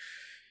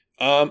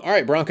 All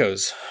right,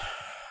 Broncos.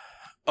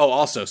 Oh,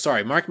 also,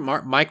 sorry, Mike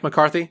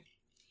McCarthy.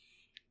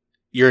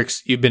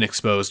 You've been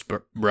exposed,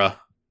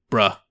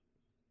 bruh.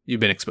 You've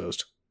been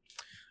exposed.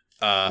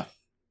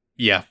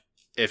 Yeah.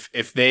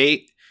 If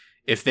they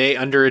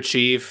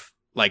underachieve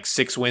like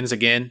 6 wins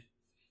again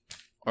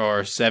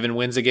or 7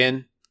 wins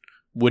again,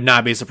 would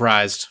not be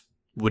surprised.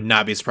 Would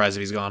not be surprised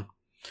if he's gone.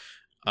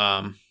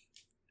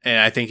 And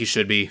I think he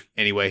should be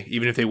anyway,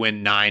 even if they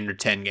win 9 or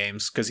 10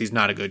 games, because he's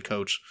not a good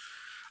coach.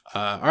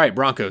 All right,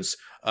 Broncos.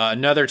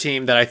 Another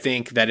team that I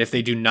think that if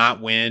they do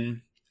not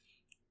win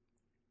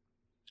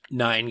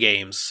 9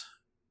 games,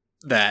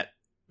 that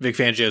Vic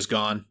Fangio's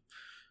gone.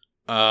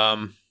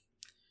 And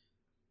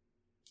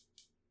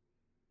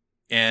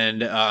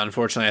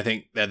unfortunately, I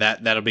think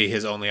that'll be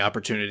his only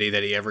opportunity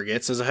that he ever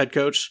gets as a head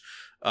coach.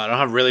 I don't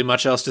have really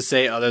much else to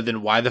say other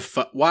than why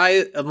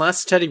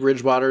unless Teddy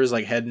Bridgewater is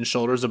like head and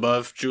shoulders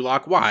above Drew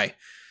Lock, why?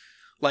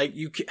 Like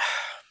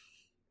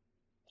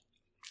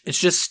it's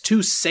just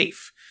too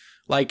safe.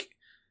 Like,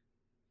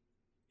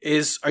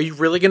 are you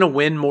really going to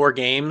win more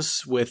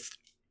games with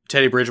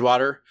Teddy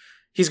Bridgewater?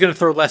 He's going to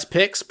throw less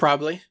picks,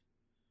 probably.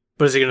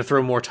 But is he going to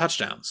throw more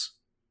touchdowns?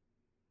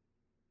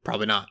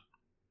 Probably not.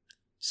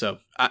 So,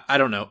 I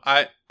don't know.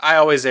 I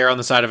always err on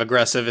the side of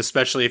aggressive,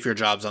 especially if your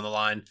job's on the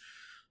line.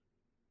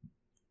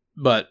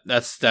 But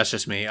that's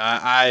just me.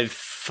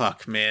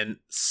 Fuck, man.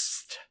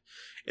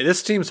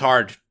 This team's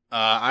hard.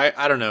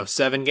 I don't know.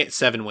 7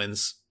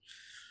 wins.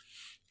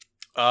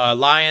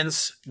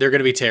 Lions, they're going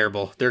to be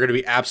terrible. They're going to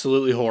be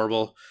absolutely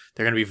horrible.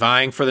 They're going to be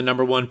vying for the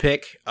number 1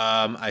 pick.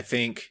 I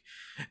think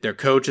their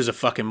coach is a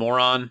fucking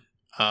moron.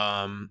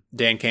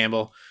 Dan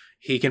Campbell.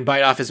 He can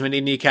bite off as many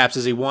kneecaps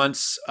as he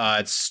wants.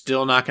 It's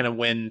still not going to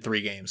win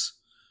 3 games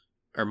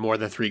or more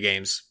than 3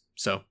 games.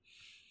 So,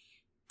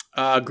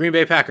 Green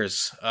Bay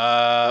Packers.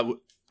 I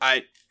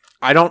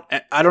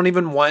don't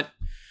even want.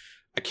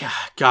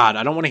 God,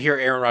 I don't want to hear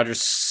Aaron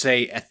Rodgers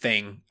say a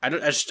thing.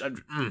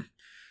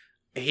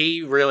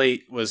 He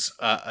really was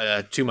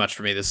too much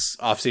for me this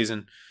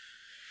offseason.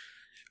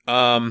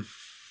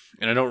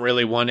 And I don't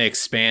really want to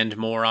expand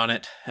more on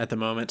it at the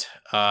moment.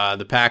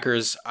 The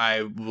Packers,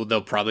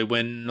 they'll probably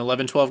win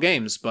 11, 12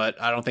 games, but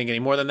I don't think any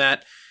more than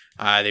that.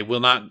 They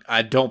will not.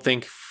 I don't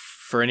think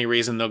for any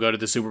reason they'll go to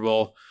the Super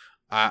Bowl.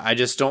 I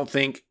just don't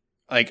think.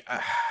 Like,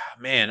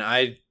 man,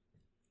 I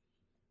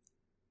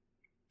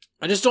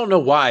just don't know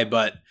why,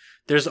 but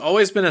there's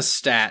always been a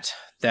stat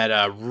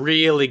that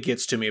really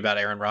gets to me about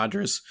Aaron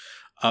Rodgers.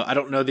 I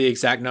don't know the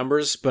exact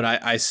numbers, but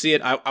I see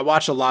it. I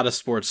watch a lot of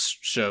sports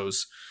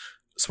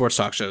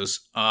talk shows.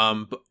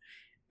 But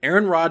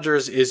Aaron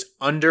Rodgers is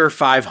under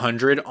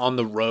 500 on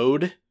the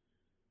road,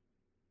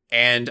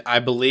 and I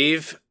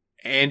believe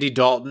Andy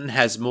Dalton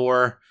has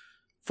more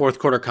fourth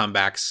quarter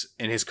comebacks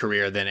in his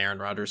career than Aaron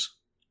Rodgers.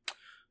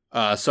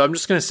 So I'm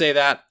just going to say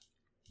that,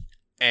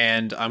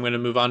 and I'm going to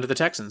move on to the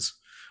Texans.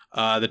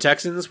 The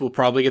Texans will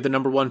probably get the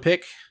number 1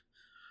 pick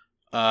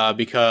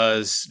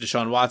because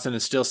Deshaun Watson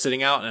is still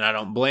sitting out, and I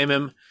don't blame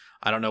him.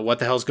 I don't know what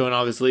the hell's going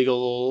on with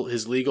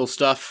his legal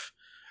stuff.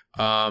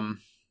 But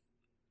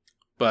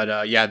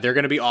yeah, they're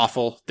going to be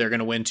awful. They're going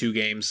to win 2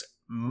 games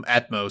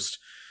at most.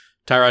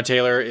 Tyrod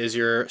Taylor is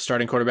your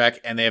starting quarterback,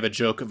 and they have a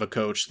joke of a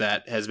coach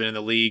that has been in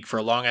the league for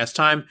a long-ass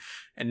time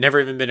and never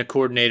even been a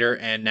coordinator,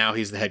 and now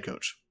he's the head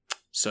coach.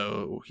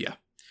 So, yeah.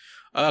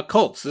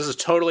 Colts, this is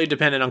totally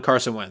dependent on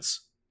Carson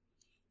Wentz.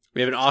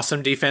 We have an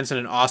awesome defense and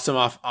an awesome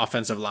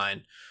offensive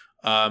line.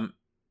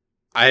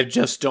 I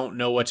just don't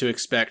know what to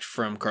expect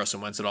from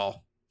Carson Wentz at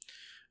all.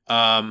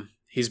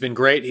 He's been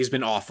great. He's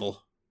been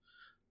awful.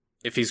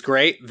 If he's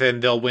great, then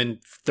they'll win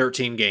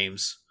 13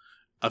 games.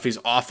 If he's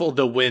awful,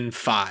 they'll win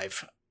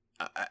 5.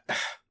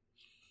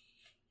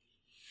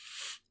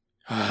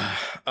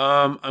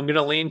 I'm going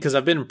to lean, because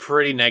I've been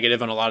pretty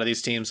negative on a lot of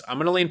these teams. I'm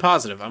going to lean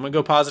positive. I'm going to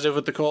go positive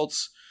with the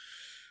Colts.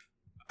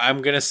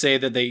 I'm going to say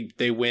that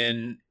they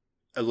win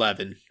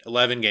 11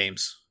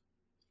 games.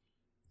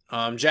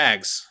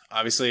 Jags,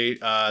 obviously,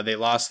 they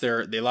lost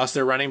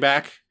their running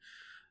back,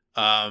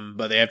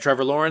 but they have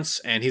Trevor Lawrence,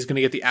 and he's going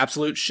to get the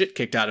absolute shit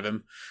kicked out of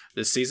him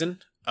this season.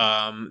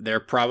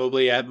 They're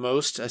probably at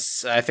most,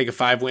 I think, a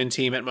 5-win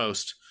team at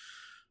most.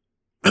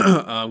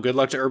 Good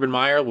luck to Urban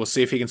Meyer. We'll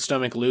see if he can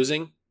stomach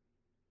losing.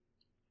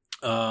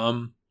 Yeah,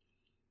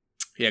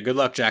 good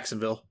luck,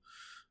 Jacksonville.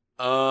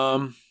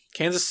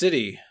 Kansas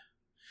City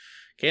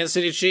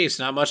Chiefs,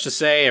 not much to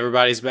say.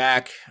 Everybody's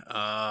back.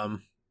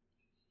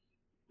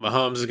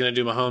 Mahomes is going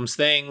to do Mahomes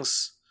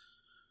things,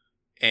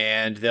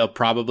 and they'll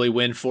probably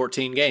win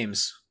 14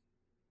 games.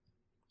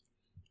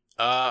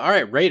 All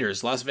right,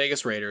 Raiders, Las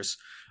Vegas Raiders.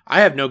 I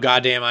have no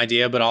goddamn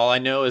idea, but all I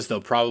know is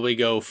they'll probably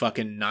go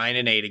fucking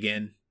 9-8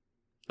 again.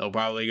 They'll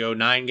probably go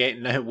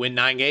win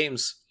 9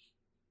 games.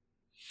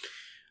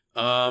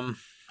 All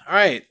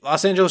right,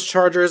 Los Angeles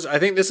Chargers. I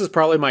think this is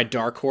probably my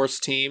dark horse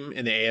team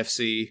in the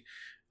AFC.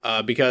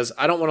 because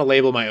I don't want to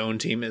label my own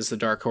team as the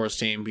dark horse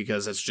team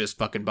because it's just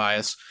fucking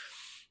bias.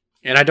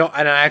 And I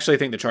actually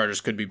think the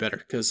Chargers could be better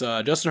because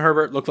Justin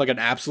Herbert looked like an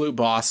absolute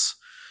boss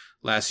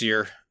last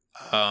year.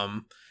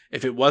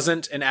 If it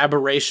wasn't an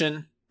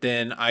aberration,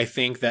 then I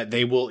think that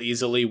they will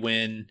easily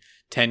win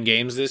 10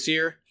 games this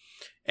year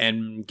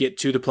and get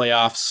to the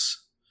playoffs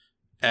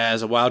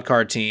as a wild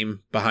card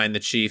team behind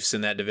the Chiefs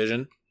in that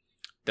division.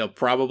 They'll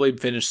probably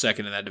finish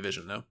second in that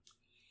division, though.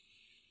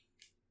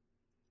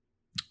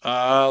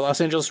 Los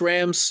Angeles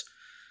Rams.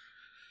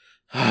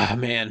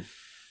 Man.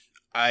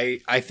 I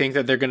think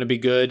that they're going to be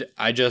good.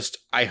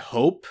 I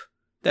hope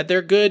that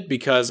they're good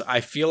because I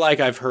feel like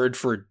I've heard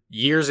for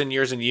years and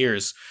years and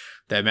years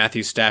that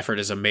Matthew Stafford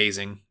is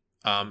amazing.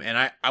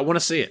 And I want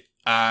to see it.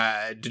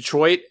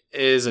 Detroit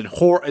is a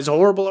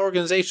horrible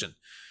organization.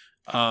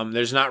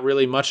 There's not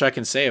really much I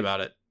can say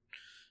about it.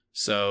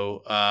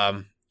 So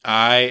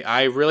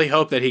I really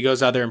hope that he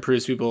goes out there and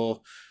proves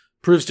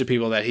to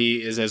people that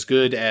he is as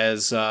good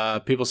as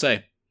people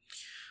say.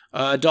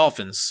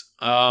 Dolphins.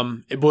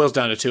 It boils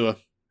down to Tua.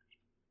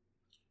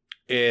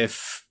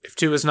 If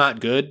Tua's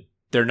not good,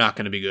 they're not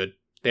going to be good.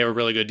 They have a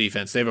really good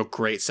defense. They have a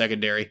great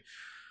secondary.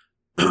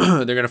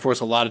 They're going to force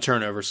a lot of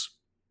turnovers.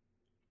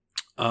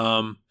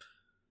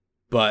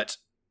 But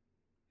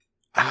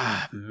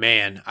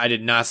man, I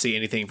did not see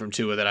anything from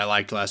Tua that I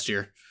liked last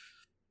year.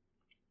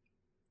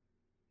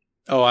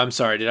 Oh, I'm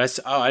sorry.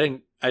 I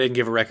didn't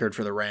give a record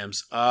for the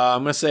Rams.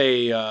 I'm going to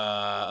say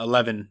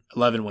 11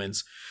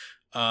 wins.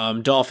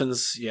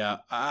 Dolphins, yeah.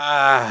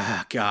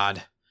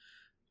 God.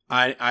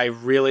 I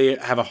really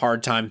have a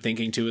hard time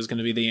thinking Tua is going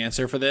to be the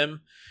answer for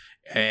them.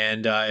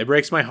 And it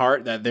breaks my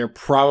heart that they're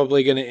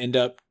probably going to end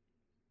up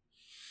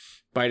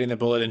biting the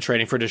bullet and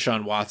trading for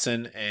Deshaun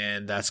Watson,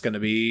 and that's going to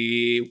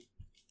be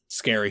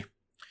scary.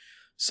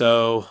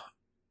 So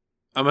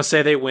I'm going to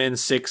say they win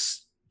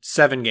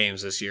 7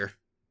 games this year.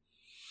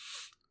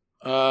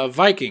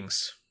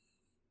 Vikings.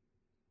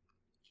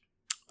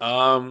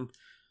 Yeah,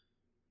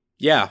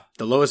 the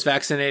lowest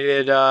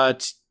vaccinated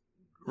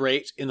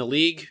rate in the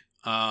league.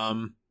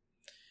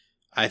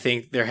 I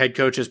think their head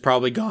coach is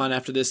probably gone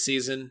after this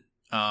season.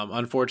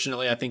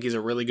 Unfortunately, I think he's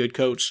a really good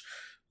coach.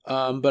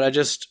 But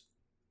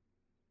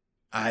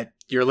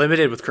you're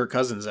limited with Kirk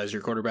Cousins as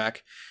your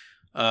quarterback.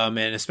 And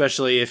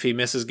especially if he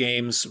misses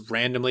games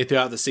randomly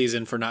throughout the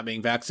season for not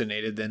being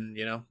vaccinated, then,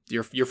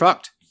 you're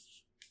fucked.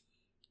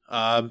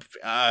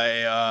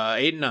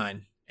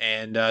 8-9,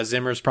 and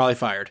Zimmer's probably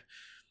fired.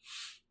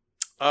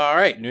 All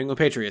right, New England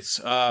Patriots,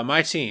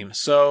 my team.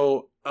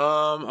 So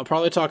I'll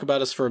probably talk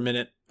about us for a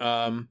minute.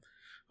 I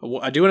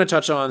do want to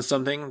touch on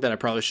something that I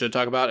probably should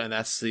talk about, and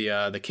that's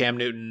the Cam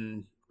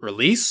Newton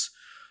release.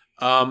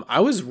 I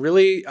was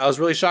really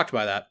shocked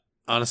by that,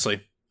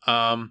 honestly.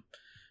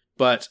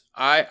 But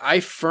I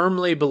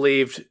firmly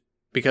believed,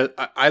 because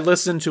I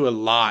listened to a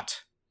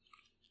lot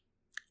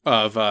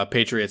of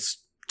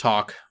Patriots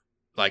talk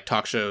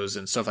shows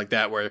and stuff like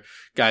that, where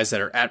guys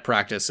that are at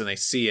practice and they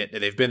see it,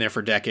 and they've been there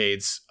for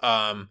decades.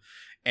 And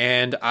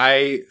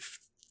I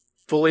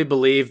fully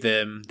believe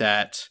them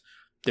that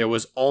they were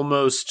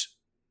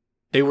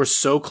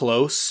so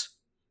close,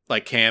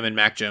 like Cam and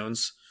Mac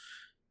Jones,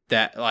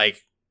 that I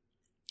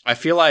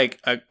feel like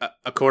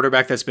a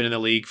quarterback that's been in the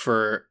league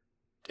for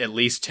at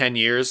least 10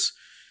 years,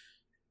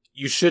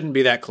 you shouldn't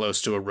be that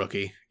close to a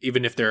rookie,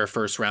 even if they're a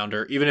first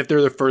rounder, even if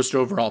they're the first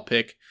overall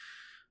pick.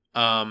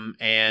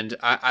 And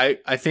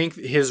I think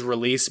his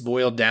release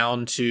boiled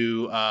down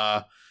to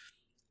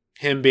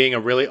him being a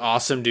really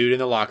awesome dude in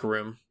the locker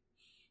room,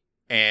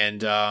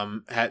 and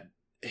had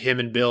him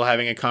and Bill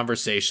having a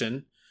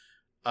conversation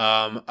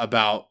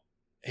about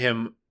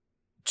him,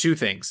 2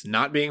 things: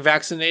 not being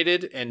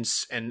vaccinated, and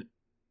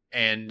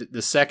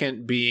the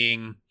second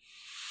being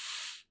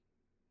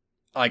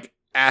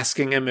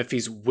asking him if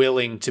he's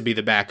willing to be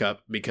the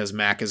backup because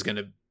Mac is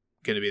gonna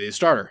be the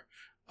starter.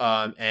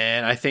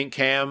 And I think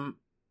Cam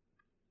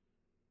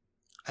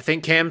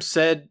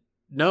said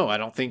no. I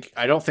don't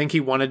think he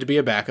wanted to be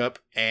a backup,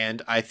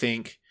 and I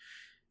think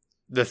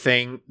the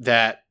thing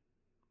that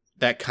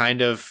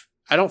kind of,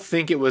 I don't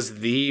think it was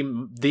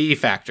the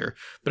factor,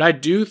 but I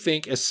do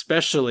think,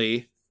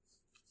 especially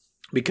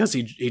because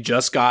he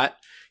just had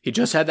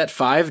that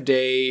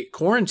 5-day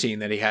quarantine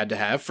that he had to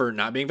have for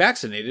not being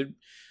vaccinated.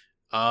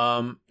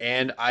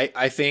 And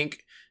I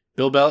think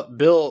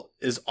Bill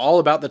is all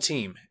about the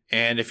team,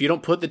 and if you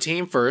don't put the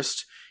team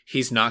first,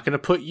 he's not going to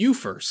put you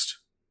first.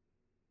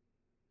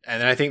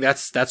 And I think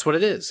that's what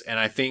it is. And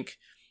I think,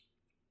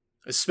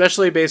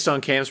 especially based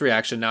on Cam's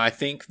reaction, now I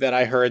think that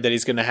I heard that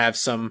he's going to have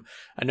some,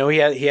 I know he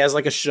has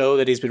a show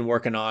that he's been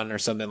working on or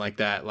something like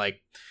that,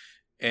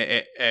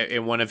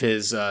 in one of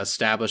his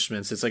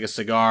establishments. It's like a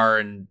cigar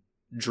and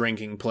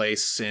drinking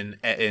place in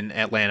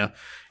Atlanta,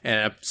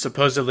 and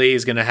supposedly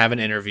he's going to have an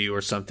interview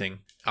or something.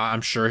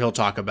 I'm sure he'll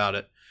talk about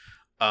it.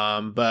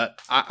 But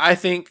I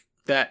think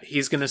that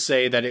he's going to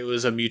say that it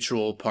was a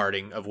mutual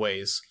parting of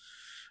ways.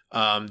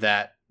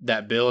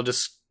 That Bill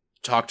just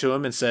talked to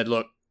him and said,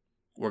 look,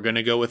 we're going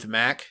to go with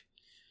Mac.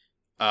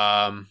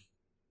 And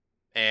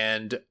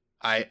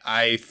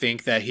I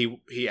think that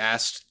he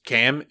asked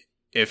Cam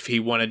if he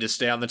wanted to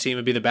stay on the team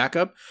and be the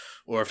backup,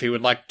 or if he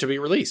would like to be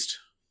released.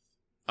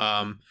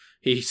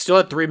 He still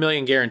had $3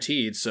 million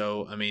guaranteed,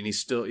 so I mean, he's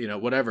still,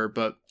 whatever.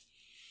 But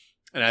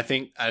and I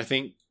think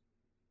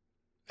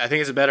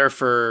it's better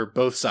for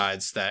both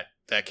sides that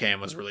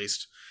Cam was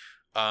released.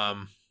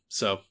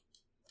 So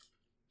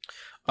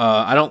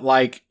I don't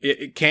like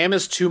it. Cam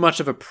is too much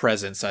of a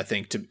presence, I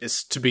think,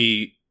 to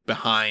be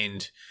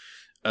behind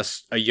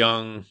a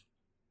young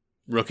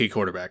rookie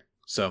quarterback.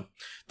 So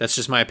that's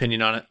just my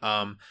opinion on it.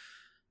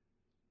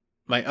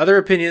 My other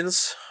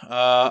opinions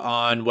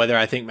on whether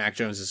I think Mac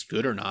Jones is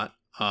good or not.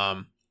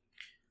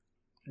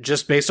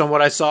 Just based on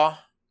what I saw,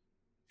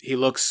 he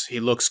looks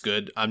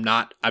good. I'm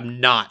not.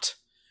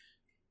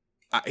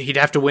 He'd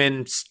have to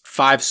win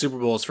 5 Super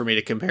Bowls for me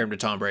to compare him to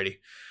Tom Brady.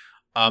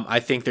 I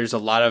think there's a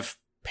lot of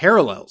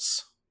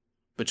parallels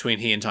between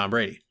he and Tom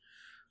Brady.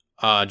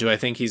 Do I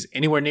think he's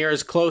anywhere near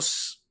as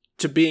close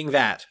to being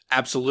that?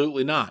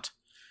 Absolutely not.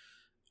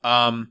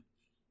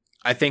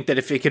 I think that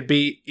if he could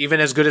be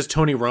even as good as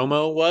Tony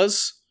Romo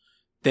was,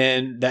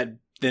 then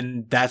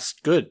that's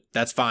good.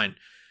 That's fine.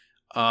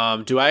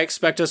 Do I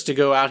expect us to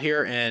go out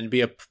here and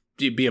be a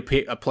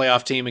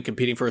playoff team and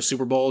competing for a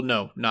Super Bowl?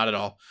 No, not at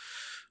all.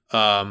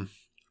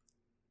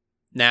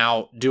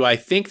 Now, do I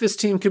think this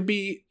team could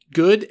be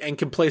good and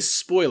can play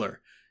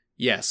spoiler?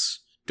 Yes.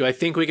 Do I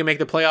think we can make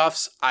the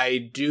playoffs? I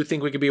do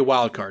think we could be a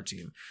wild card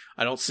team.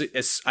 I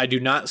do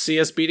not see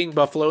us beating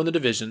Buffalo in the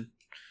division.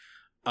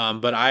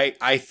 But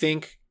I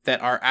think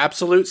that our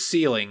absolute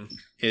ceiling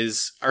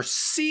is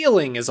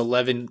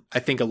 11. I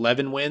think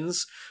 11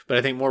 wins, but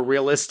I think more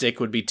realistic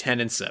would be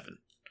 10-7.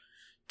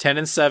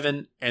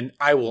 10-7, and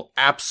I will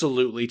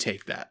absolutely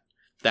take that.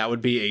 That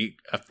would be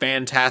a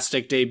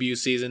fantastic debut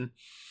season.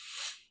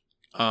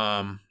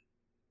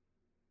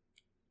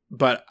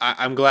 But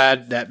I'm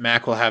glad that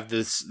Mac will have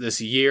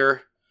this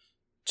year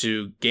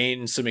to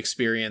gain some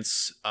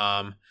experience.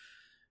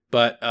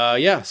 But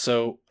yeah,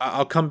 so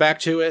I'll come back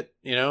to it,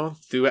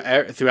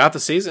 throughout the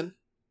season.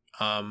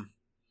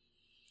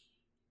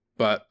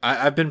 But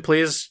I've been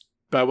pleased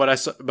by what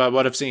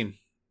I've seen.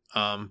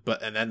 But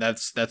then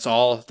that's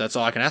all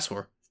I can ask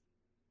for.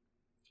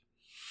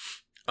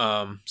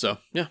 So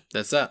yeah,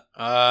 that's that.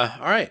 All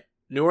right,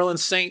 New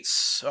Orleans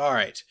Saints. All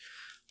right.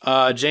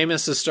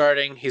 Jameis is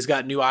starting. He's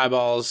got new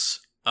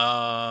eyeballs.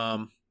 I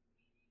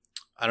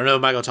don't know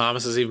if Michael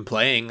Thomas is even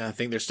playing. I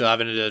think they're still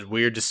having a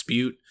weird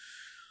dispute.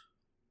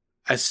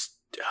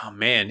 Oh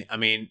man, I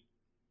mean,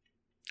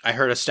 I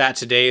heard a stat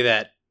today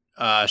that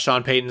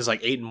Sean Payton is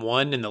like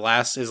 8-1 in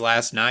his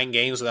last 9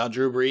 games without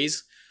Drew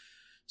Brees.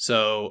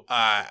 So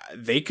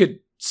they could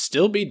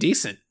still be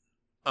decent,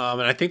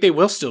 and I think they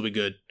will still be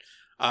good.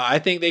 I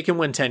think they can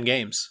win 10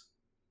 games.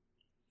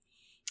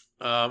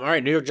 All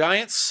right, New York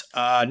Giants.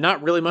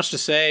 Not really much to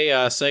say.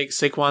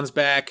 Saquon's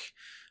back,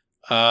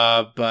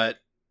 but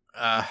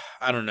I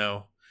don't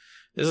know.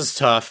 This is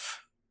tough.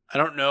 I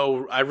don't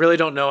know. I really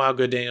don't know how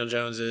good Daniel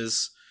Jones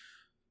is.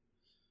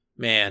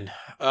 Man,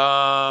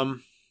 I'd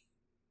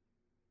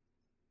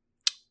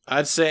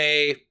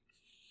say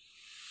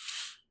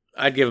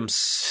I'd give him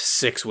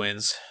 6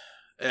 wins.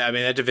 I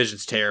mean, that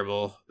division's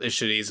terrible. They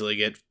should easily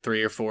get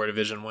 3 or 4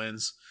 division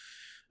wins.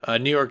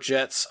 New York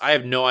Jets. I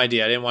have no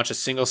idea. I didn't watch a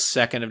single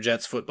second of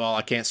Jets football.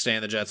 I can't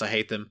stand the Jets. I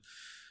hate them.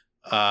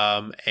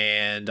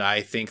 And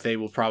I think they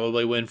will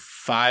probably win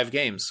 5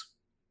 games.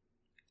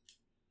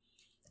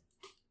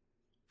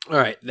 All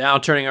right, now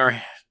turning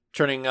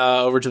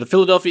over to the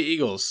Philadelphia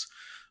Eagles.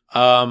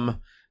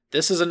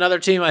 This is another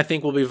team I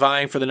think will be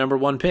vying for the number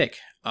 1 pick.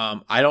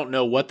 I don't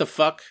know what the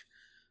fuck.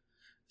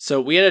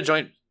 So we had a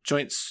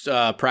joint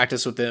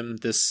practice with them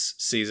this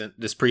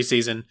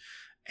preseason,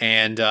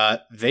 and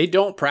they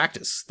don't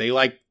practice.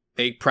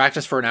 They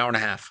practice for an hour and a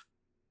half.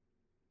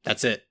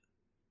 That's it.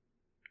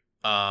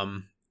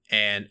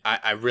 And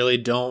I really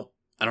don't.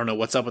 I don't know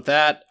what's up with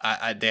that.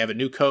 They have a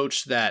new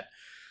coach that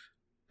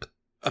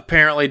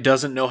apparently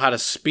doesn't know how to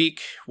speak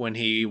when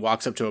he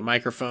walks up to a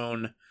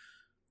microphone.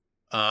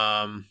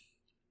 Jalen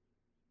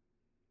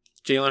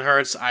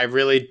Hurts, I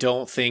really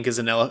don't think is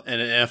an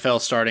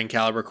NFL starting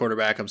caliber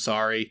quarterback. I'm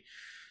sorry.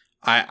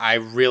 I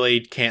really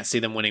can't see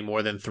them winning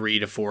more than 3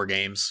 to 4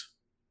 games.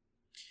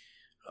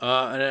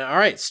 All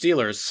right,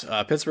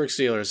 Steelers, Pittsburgh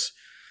Steelers.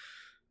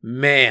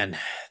 Man,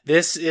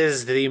 this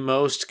is the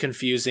most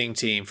confusing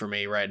team for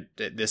me right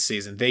this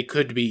season. They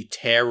could be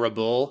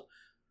terrible,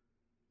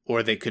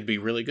 or they could be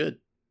really good.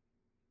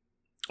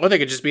 Or they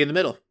could just be in the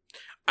middle.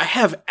 I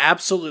have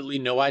absolutely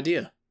no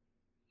idea.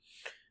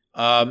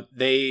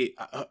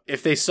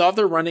 If they solve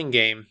their running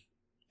game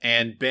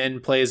and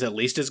Ben plays at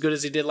least as good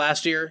as he did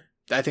last year,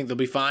 I think they'll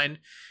be fine,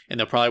 and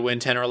they'll probably win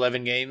 10 or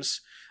 11 games.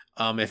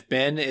 If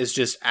Ben is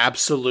just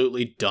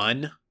absolutely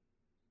done,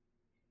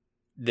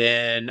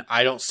 then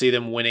I don't see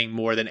them winning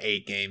more than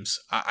 8 games.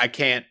 I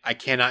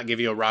cannot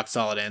give you a rock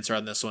solid answer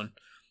on this one.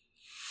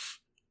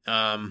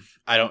 At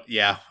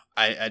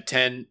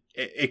 10,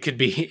 it could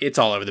be, it's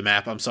all over the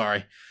map. I'm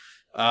sorry.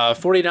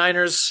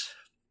 49ers,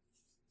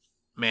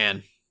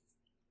 man.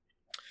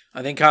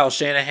 I think Kyle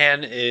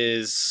Shanahan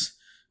is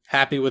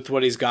happy with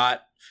what he's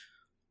got.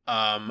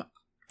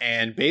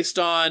 And based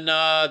on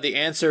the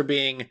answer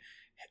being,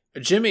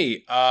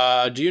 Jimmy,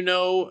 do you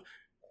know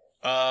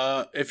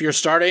if you're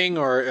starting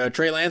or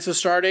Trey Lance is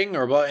starting,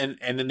 or and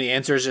then the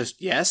answer is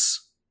just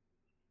yes.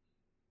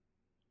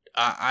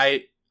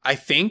 I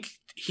think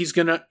he's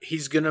gonna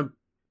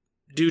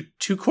do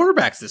 2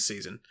 quarterbacks this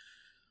season,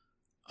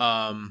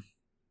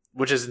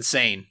 which is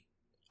insane.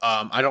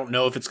 I don't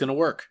know if it's gonna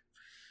work.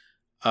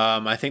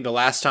 I think the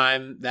last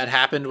time that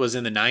happened was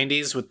in the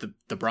 90s with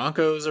the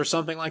Broncos or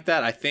something like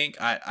that. I think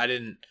I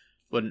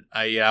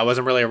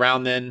wasn't really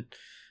around then,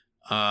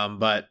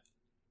 but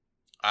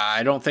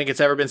I don't think it's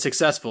ever been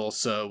successful.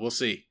 So we'll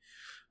see.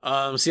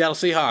 Seattle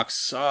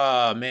Seahawks.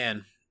 Oh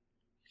man,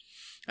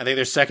 I think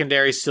their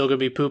secondary is still gonna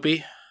be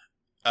poopy.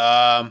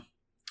 Jamal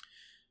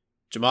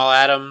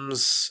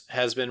Adams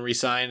has been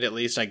re-signed, at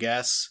least I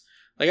guess.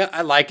 Like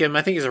I like him.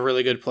 I think he's a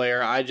really good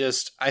player. I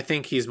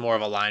think he's more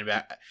of a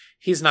linebacker.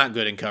 He's not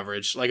good in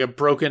coverage. Like a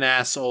broken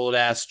ass, old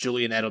ass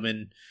Julian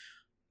Edelman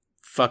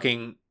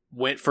fucking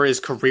went for his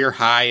career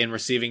high in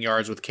receiving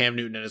yards with Cam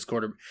Newton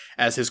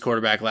as his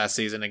quarterback last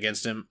season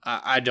against him.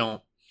 I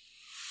don't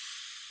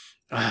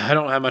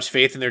have much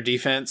faith in their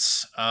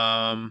defense.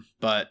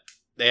 But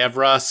they have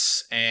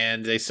Russ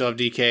and they still have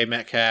DK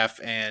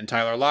Metcalf and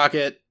Tyler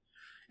Lockett.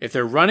 If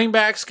their running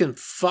backs can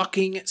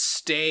fucking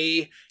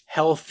stay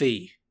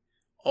healthy,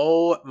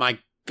 oh my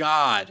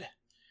God.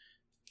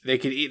 They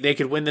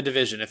could win the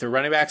division. If their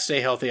running backs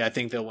stay healthy, I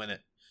think they'll win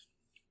it.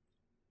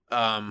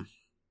 Tampa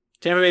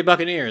Bay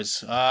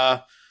Buccaneers.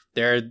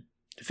 They're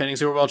defending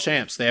Super Bowl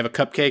champs. They have a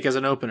cupcake as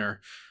an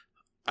opener.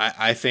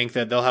 I think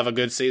that they'll have a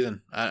good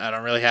season. I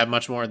don't really have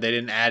much more. They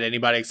didn't add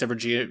anybody except for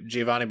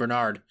Giovanni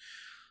Bernard.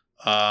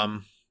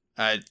 Oh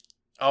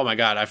my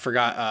God, I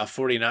forgot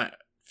 49.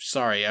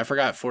 Sorry, I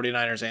forgot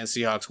 49ers and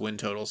Seahawks win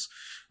totals.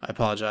 I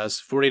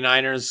apologize.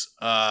 49ers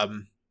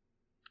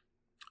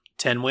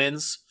 10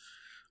 wins.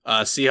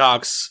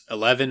 Seahawks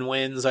 11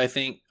 wins, I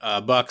think.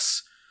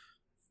 Bucks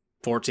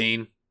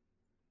 14.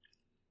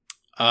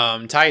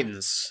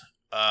 Titans.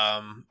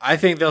 I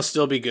think they'll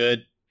still be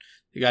good.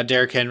 You got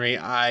Derrick Henry.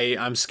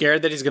 I'm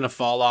scared that he's gonna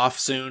fall off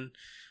soon.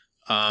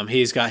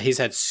 He's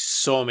had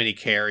so many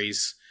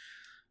carries.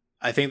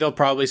 I think they'll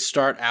probably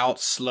start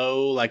out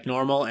slow like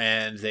normal,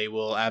 and they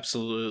will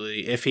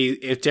absolutely,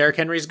 if Derrick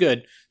Henry's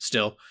good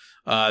still,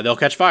 they'll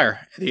catch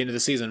fire at the end of the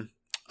season.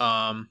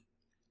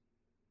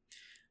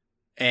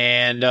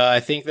 And I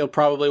think they'll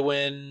probably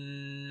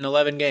win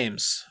 11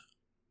 games.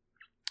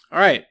 All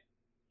right.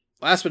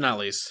 Last but not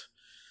least,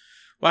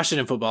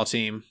 Washington football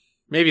team.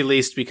 Maybe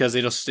least because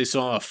they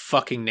still have a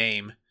fucking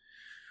name.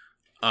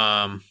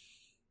 But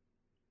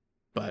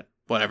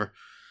whatever.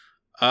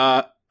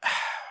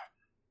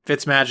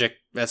 Fitzmagic.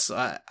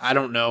 I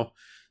don't know.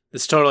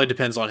 This totally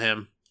depends on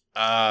him.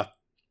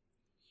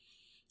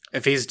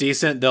 If he's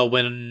decent, they'll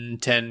win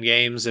 10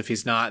 games. If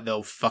he's not,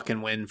 they'll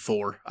fucking win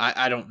 4.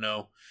 I don't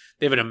know.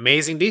 They have an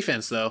amazing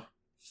defense, though.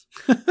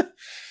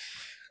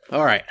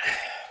 All right.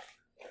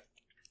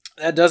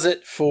 That does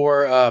it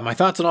for my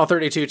thoughts on all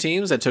 32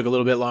 teams. That took a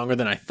little bit longer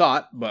than I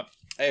thought, but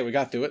hey, we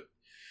got through it.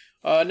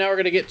 Now we're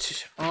going to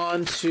get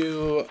on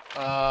to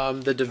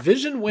the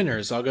division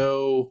winners. I'll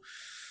go...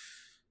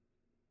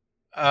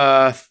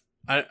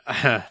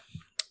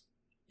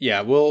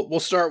 we'll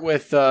start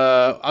with...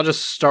 I'll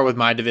just start with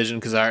my division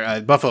because our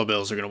Buffalo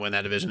Bills are going to win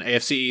that division.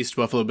 AFC East,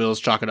 Buffalo Bills,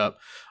 chalk it up.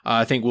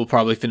 I think we'll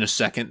probably finish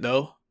second,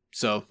 though.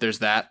 So there's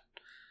that.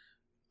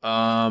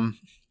 So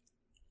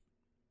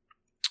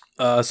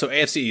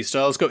AFC East.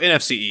 So let's go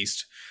NFC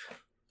East.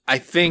 I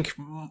think,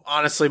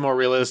 honestly, more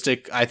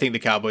realistic, I think the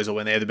Cowboys will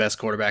win. They have the best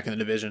quarterback in the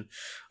division.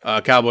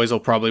 Cowboys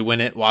will probably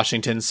win it.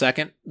 Washington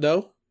second,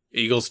 though.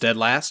 Eagles dead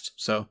last.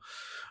 So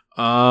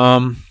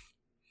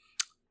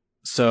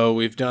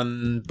we've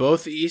done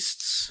both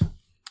Easts.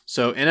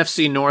 So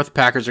NFC North,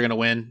 Packers are going to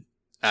win.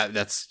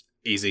 That's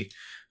easy.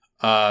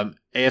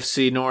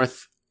 AFC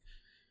North,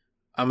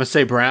 I'm going to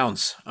say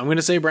Browns.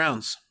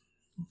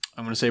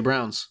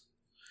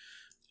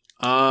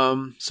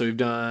 So we've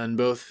done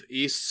both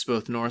Easts,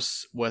 both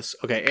Norths, West.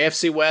 Okay,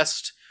 AFC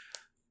West,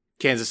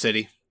 Kansas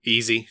City.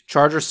 Easy.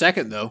 Chargers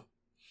second, though.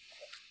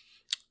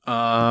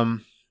 NFC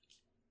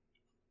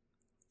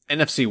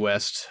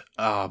West.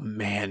 Oh,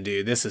 man,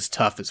 dude. This is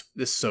tough. This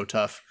is so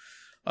tough.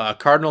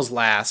 Cardinals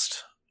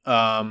last.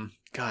 God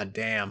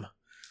damn.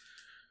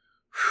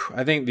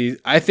 I think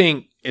these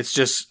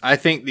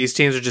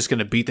teams are just going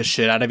to beat the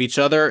shit out of each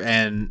other,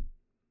 and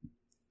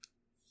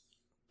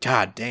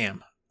god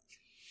damn.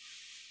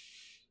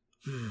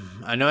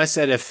 I know I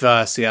said if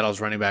Seattle's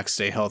running backs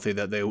stay healthy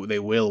that they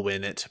will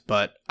win it,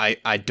 but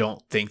I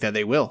don't think that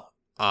they will.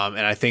 And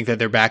I think that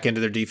their back end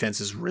of their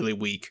defense is really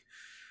weak.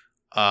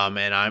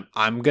 And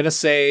I'm gonna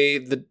say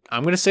the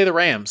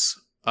Rams.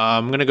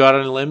 I'm gonna go out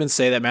on a limb and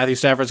say that Matthew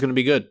Stafford's gonna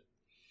be good.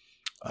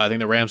 I think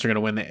the Rams are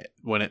gonna win it.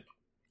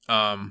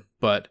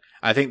 But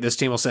I think this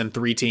team will send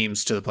 3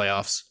 teams to the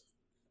playoffs.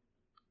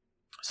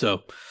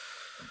 So,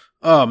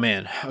 oh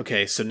man.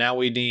 Okay, so now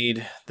we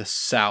need the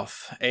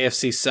South.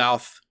 AFC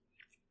South.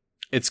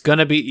 It's going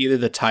to be either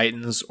the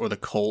Titans or the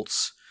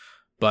Colts,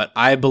 but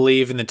I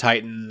believe in the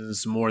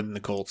Titans more than the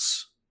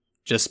Colts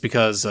just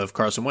because of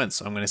Carson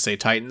Wentz. I'm going to say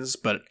Titans,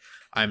 but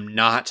I'm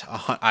not.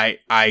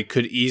 I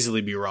could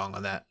easily be wrong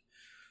on that.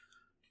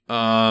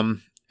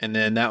 And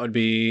then that would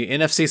be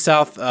NFC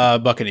South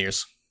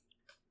Buccaneers.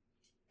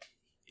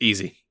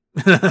 Easy.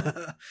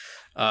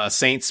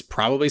 Saints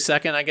probably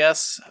second, I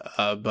guess,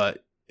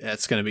 but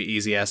that's going to be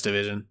easy ass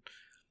division.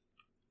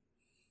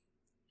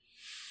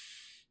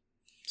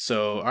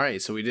 So, all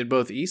right. So we did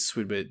both East.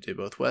 We did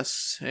both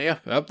West. Yeah,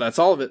 that's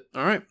all of it.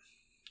 All right.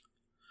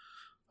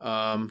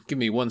 Give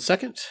me 1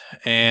 second,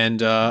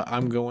 and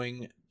I'm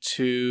going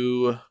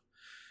to.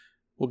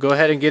 We'll go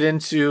ahead and get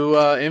into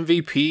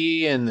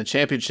MVP and the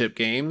championship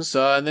games,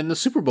 and then the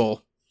Super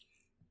Bowl.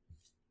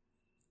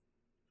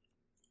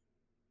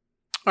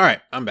 All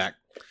right, I'm back.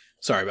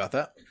 Sorry about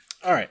that.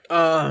 All right.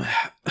 All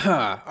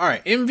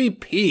right,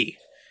 MVP.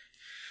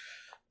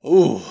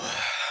 Ooh,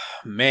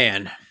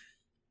 man.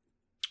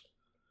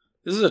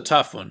 This is a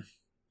tough one.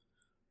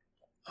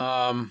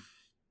 But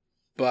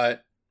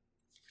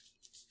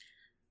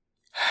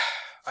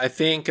I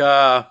think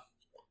I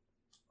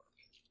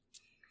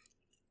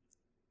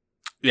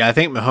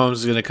think Mahomes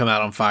is going to come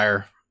out on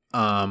fire.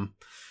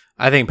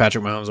 I think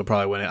Patrick Mahomes will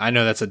probably win it. I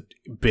know that's a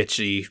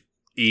bitchy,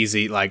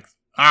 easy, like,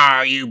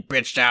 you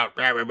bitched out.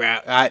 Blah, blah,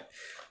 blah.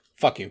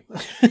 Fuck you.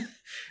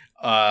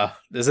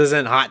 This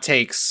isn't hot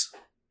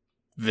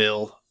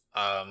takesville.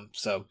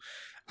 So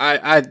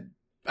I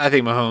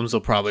think Mahomes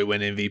will probably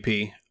win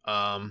MVP.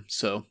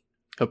 So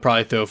he'll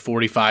probably throw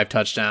 45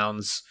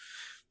 touchdowns,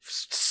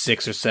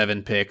 6 or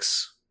 7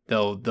 picks.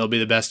 They'll be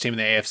the best team in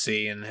the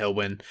AFC, and he'll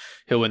win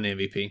the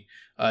MVP.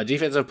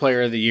 Defensive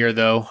player of the year,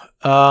 though.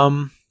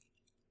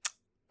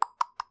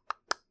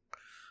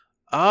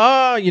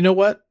 You know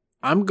what?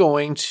 I'm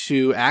going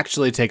to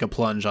actually take a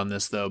plunge on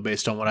this, though,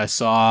 based on what I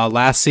saw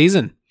last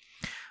season.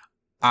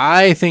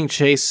 I think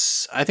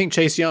Chase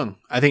Young.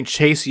 I think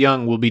Chase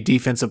Young will be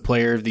defensive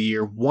player of the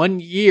year 1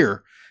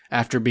 year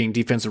after being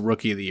defensive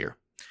rookie of the year.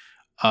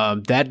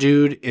 That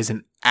dude is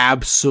an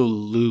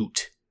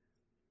absolute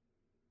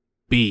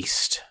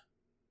beast.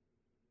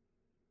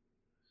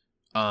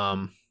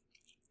 And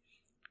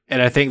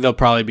I think they'll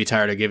probably be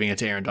tired of giving it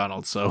to Aaron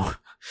Donald. So,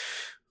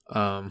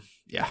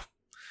 yeah.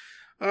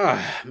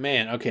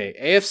 Man. Okay.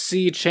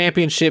 AFC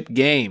Championship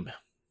game.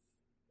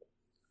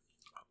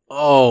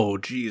 Oh,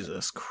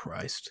 Jesus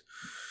Christ.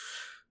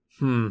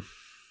 I'm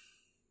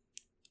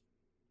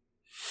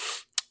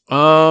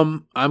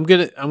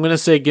gonna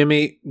say give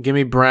me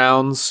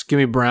Browns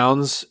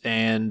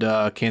and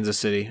Kansas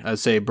City. I'd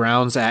say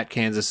Browns at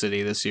Kansas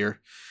City this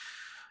year.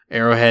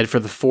 Arrowhead for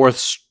the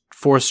fourth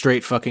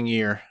straight fucking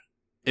year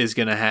is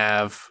gonna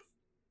have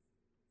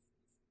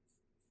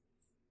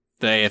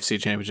the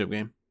AFC Championship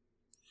game.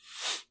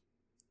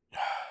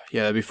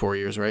 Yeah, that'd be 4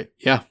 years, right?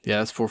 Yeah,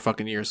 that's 4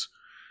 fucking years.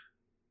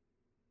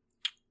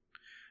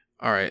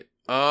 All right.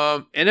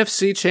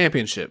 NFC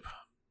Championship.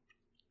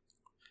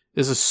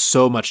 This is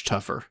so much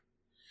tougher.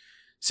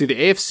 See, the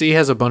AFC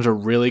has a bunch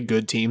of really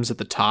good teams at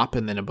the top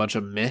and then a bunch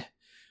of meh.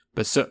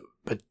 But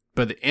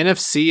the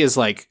NFC is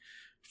like,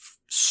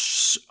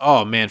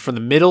 oh man, from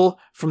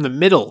the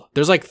middle,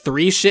 there's like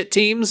 3 shit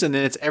teams and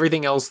then it's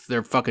everything else.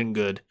 They're fucking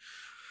good.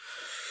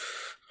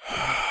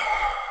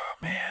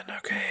 Man,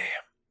 okay.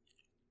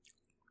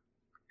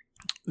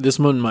 This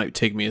one might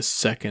take me a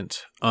second.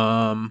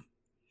 I'm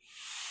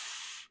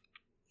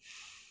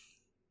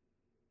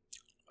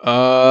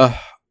gonna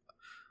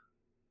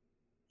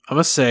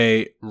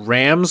say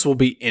Rams will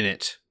be in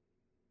it.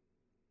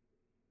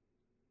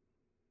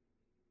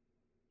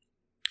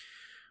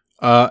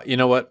 You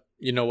know what?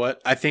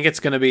 I think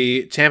it's gonna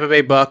be Tampa Bay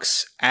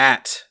Bucks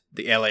at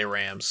the LA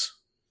Rams.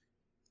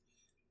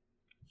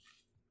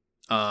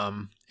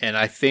 And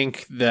I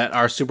think that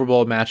our Super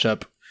Bowl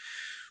matchup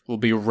will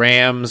be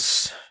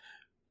Rams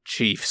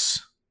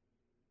Chiefs.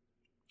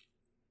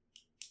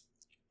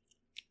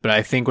 But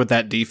I think with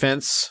that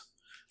defense,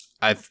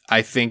 I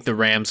think the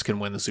Rams can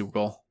win the Super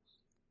Bowl.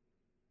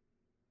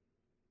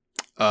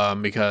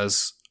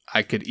 Because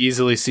I could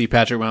easily see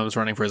Patrick Mahomes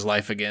running for his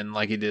life again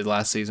like he did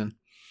last season.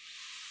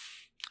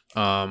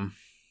 Man,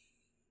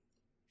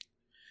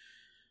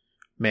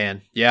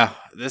 yeah,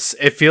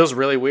 it feels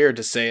really weird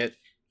to say it.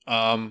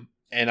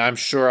 And I'm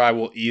sure I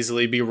will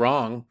easily be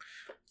wrong.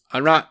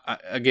 I'm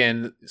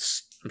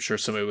sure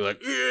somebody will be like,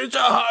 it's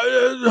a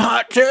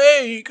hot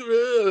take.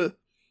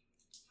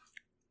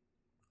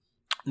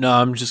 No,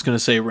 I'm just going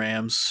to say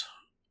Rams.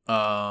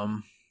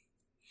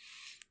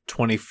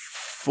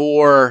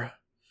 24,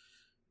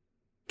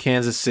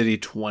 Kansas City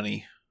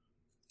 20.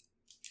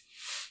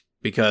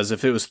 Because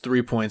if it was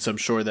 3 points, I'm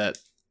sure that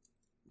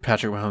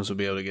Patrick Mahomes would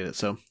be able to get it.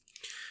 So,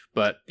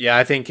 but yeah,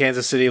 I think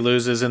Kansas City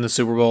loses in the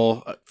Super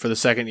Bowl for the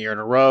second year in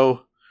a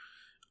row.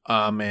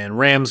 And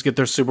Rams get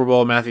their Super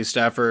Bowl. Matthew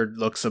Stafford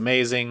looks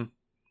amazing.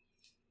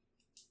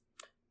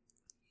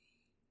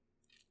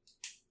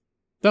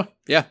 Oh,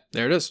 yeah,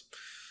 there it is.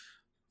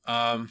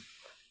 All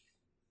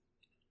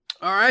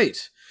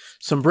right.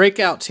 Some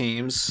breakout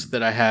teams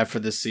that I have for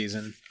this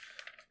season.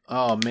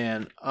 Oh,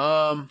 man.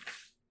 I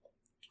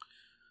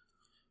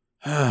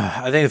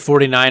think the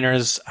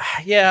 49ers,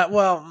 yeah,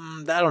 well,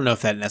 I don't know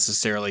if that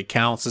necessarily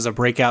counts as a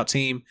breakout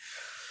team.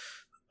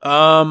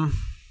 Oh,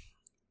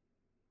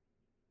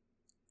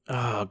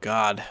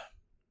 God.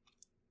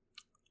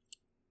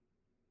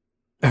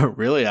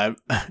 Really?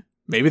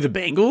 Maybe the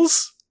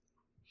Bengals?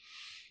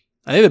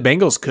 I think the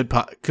Bengals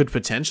could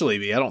potentially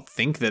be. I don't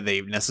think that they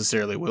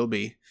necessarily will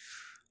be.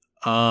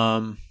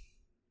 I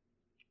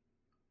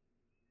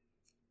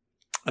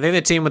think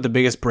the team with the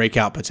biggest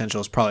breakout potential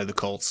is probably the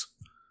Colts.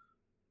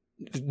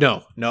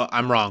 No,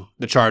 I'm wrong.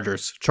 The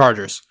Chargers.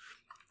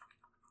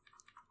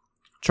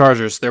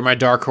 They're my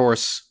dark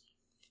horse.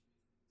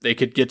 They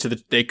could get to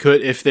they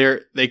could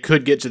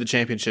get to the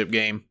championship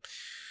game.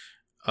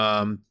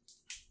 I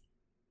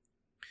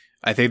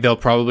think they'll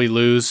probably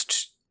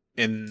lose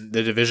in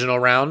the divisional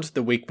round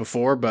the week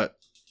before, but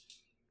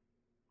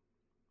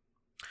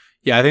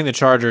yeah, I think the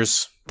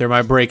Chargers, they're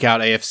my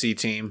breakout AFC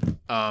team.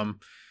 And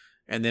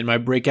then my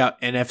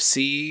breakout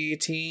NFC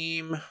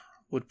team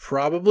would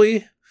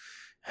probably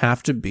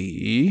have to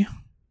be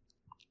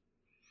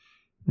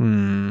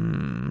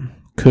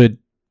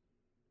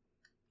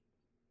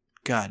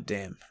God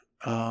damn.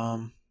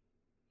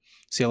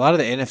 See, a lot of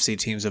the NFC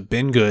teams have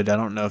been good. I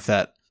don't know if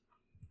that...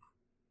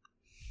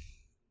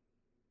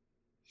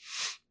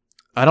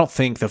 I don't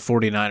think the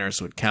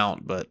 49ers would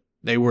count, but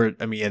they were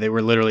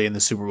literally in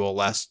the Super Bowl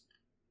last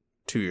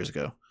 2 years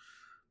ago.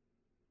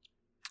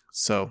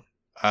 So,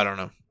 I don't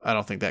know. I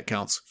don't think that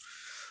counts.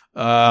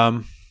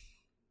 I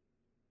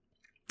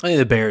think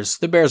the Bears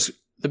have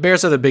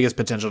the biggest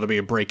potential to be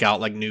a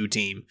breakout, like, new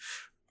team.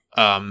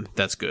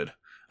 That's good,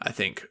 I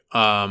think.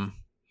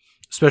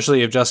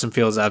 Especially if Justin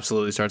Fields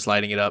absolutely starts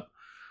lighting it up.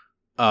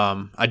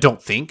 I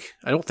don't think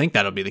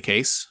that'll be the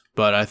case,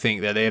 but I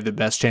think that they have the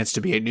best chance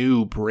to be a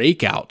new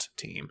breakout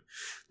team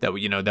that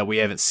we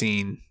haven't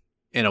seen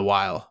in a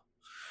while.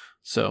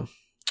 So,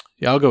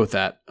 yeah, I'll go with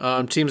that.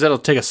 Teams that'll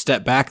take a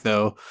step back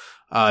though,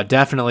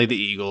 definitely the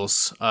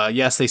Eagles.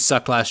 Yes, they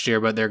sucked last year,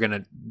 but they're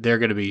gonna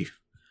be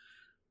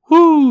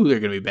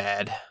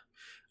bad.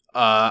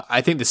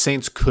 I think the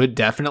Saints could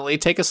definitely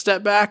take a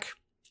step back.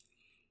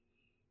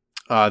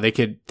 They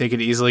could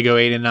easily go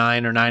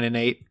 8-9 or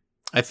 9-8.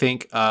 I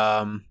think.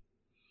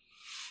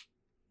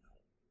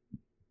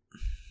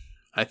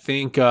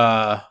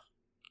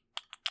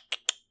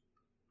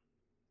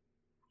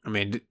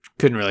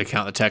 Couldn't really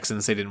count the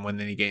Texans. They didn't win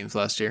any games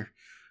last year,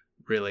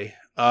 really.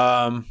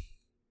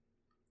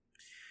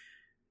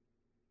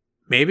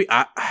 Maybe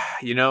I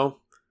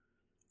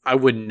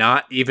would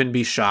not even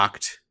be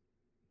shocked.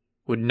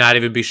 Would not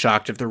even be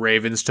shocked if the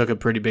Ravens took a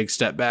pretty big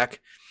step back.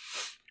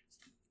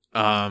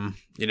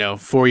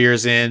 4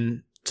 years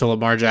in to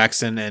Lamar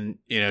Jackson, and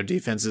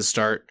defenses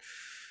start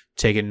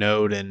taking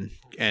note and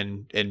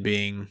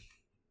being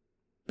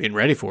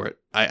ready for it.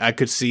 I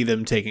could see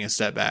them taking a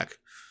step back.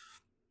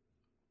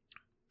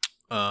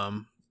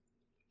 I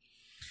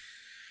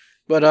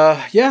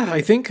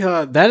think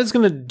that is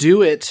going to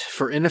do it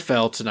for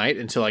NFL tonight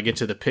until I get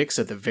to the picks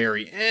at the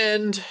very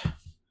end.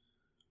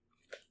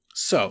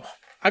 So,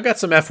 I got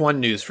some F1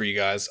 news for you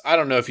guys. I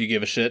don't know if you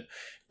give a shit,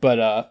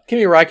 but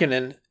Kimi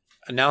Räikkönen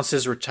announced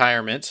his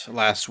retirement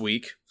last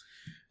week,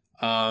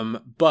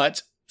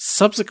 but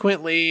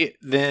subsequently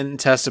then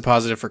tested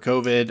positive for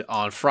COVID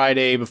on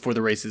Friday before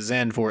the race's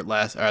end for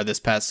this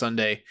past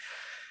Sunday,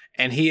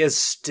 and he is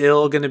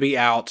still going to be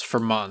out for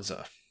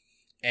Monza.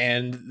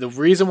 And the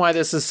reason why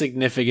this is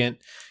significant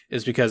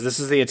is because this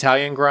is the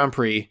Italian Grand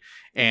Prix,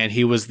 and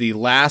he was the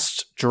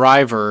last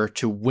driver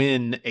to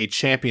win a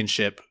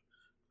championship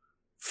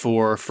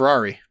for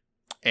Ferrari.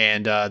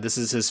 And this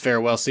is his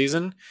farewell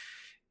season.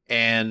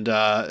 And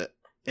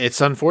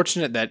it's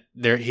unfortunate that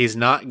he's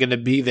not going to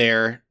be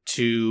there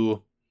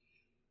to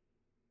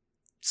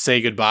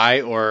say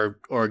goodbye or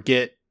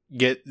get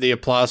the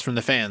applause from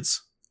the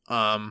fans.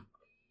 I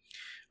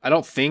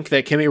don't think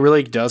that Kimi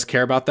really does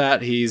care about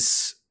that.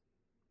 He's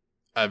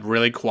a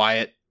really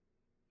quiet,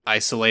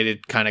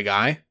 isolated kind of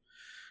guy.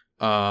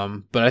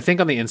 But I think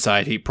on the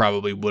inside, he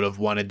probably would have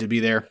wanted to be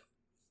there.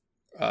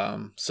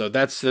 So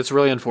that's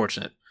really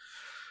unfortunate.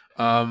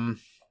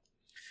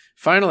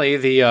 Finally,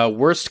 the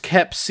worst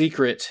kept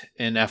secret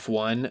in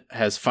F1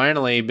 has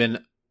finally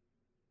been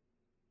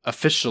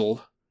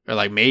official,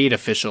 or made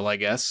official, I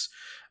guess.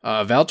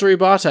 Valtteri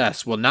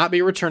Bottas will not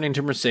be returning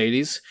to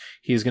Mercedes.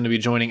 He's going to be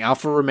joining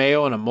Alfa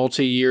Romeo in a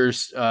multi-year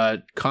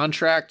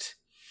contract,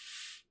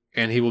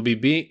 and he will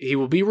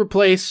be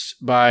replaced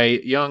by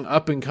young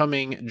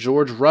up-and-coming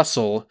George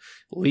Russell,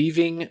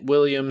 leaving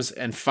Williams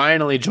and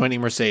finally joining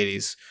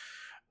Mercedes.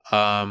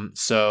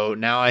 So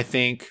now I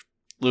think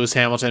Lewis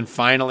Hamilton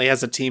finally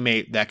has a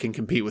teammate that can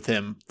compete with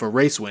him for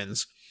race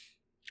wins.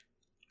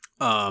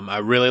 I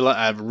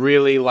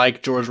really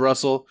like George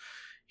Russell.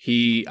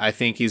 I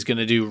think he's going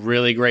to do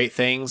really great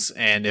things,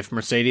 and if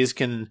Mercedes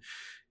can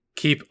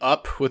keep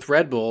up with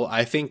Red Bull,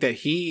 I think that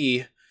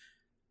he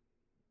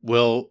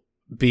will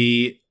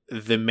be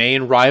the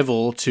main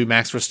rival to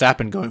Max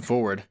Verstappen going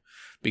forward,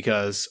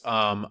 because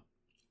I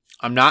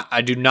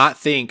do not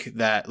think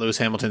that Lewis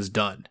Hamilton's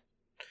done.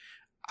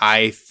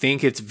 I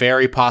think it's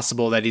very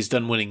possible that he's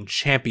done winning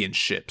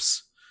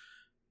championships,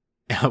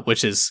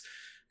 which is,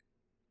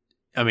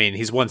 I mean,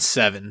 he's won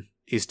 7.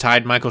 He's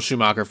tied Michael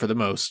Schumacher for the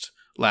most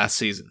last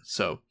season.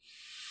 So,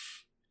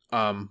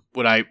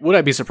 would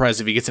I be surprised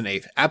if he gets an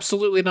 8th?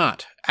 Absolutely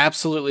not.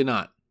 Absolutely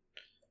not.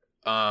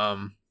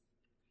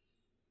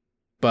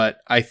 But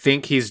I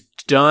think he's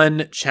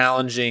done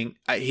challenging.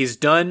 He's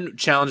done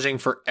challenging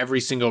for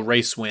every single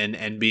race win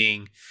and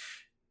being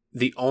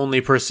the only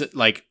person.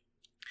 Like,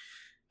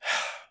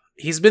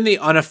 he's been the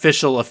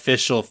unofficial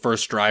official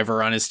first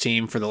driver on his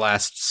team for the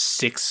last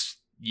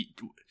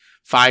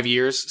 5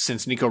 years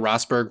since Nico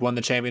Rosberg won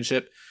the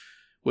championship.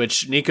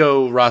 Which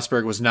Nico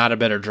Rosberg was not a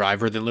better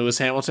driver than Lewis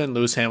Hamilton.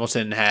 Lewis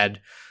Hamilton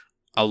had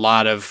a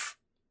lot of,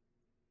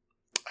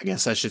 I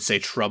guess I should say,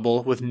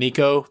 trouble with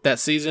Nico that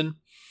season.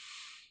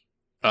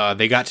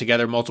 They got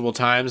together multiple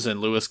times,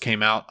 and Lewis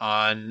came out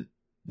on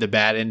the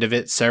bad end of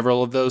it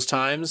several of those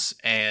times,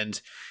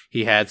 and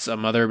he had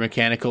some other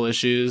mechanical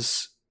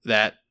issues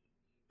that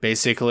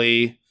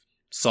basically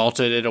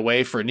salted it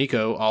away for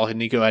Nico. All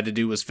Nico had to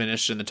do was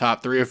finish in the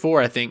top 3 or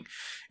 4, I think,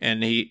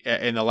 and he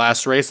in the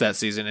last race that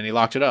season, and he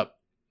locked it up.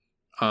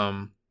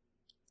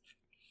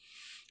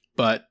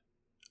 But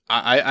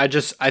I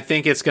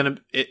think it's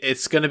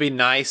gonna be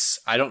nice.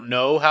 I don't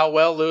know how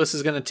well Lewis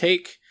is gonna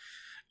take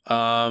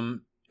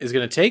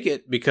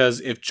it, because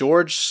if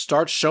George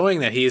starts showing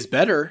that he is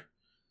better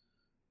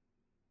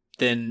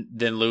than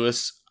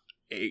Lewis,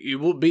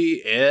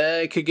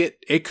 it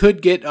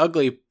could get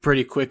ugly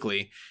pretty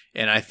quickly.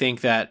 And I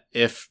think that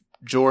if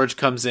George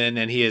comes in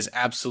and he is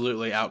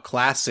absolutely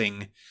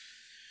outclassing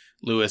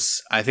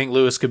Lewis, I think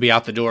Lewis could be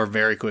out the door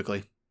very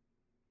quickly.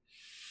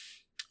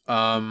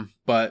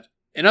 But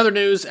in other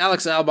news,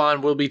 Alex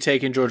Albon will be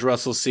taking George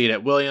Russell's seat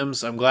at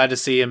Williams. I'm glad to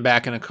see him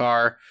back in a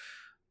car.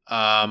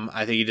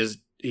 I think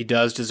he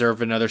does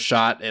deserve another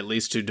shot, at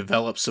least to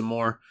develop some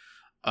more.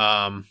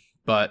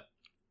 But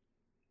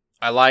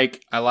I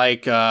like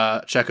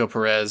Checo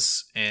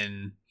Perez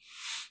in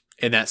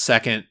that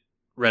second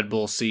Red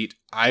Bull seat.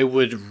 I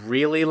would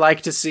really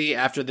like to see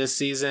after this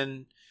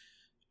season.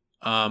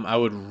 I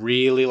would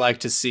really like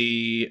to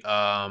see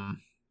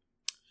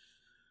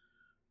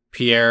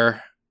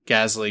Pierre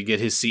Gasly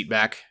get his seat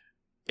back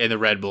in the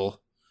Red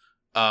Bull,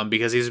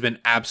 because he's been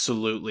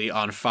absolutely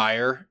on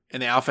fire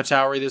in the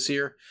AlphaTauri this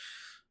year.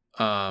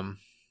 But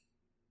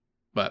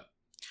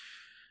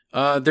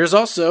there's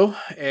also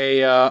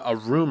a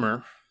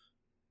rumor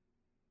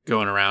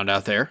going around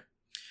out there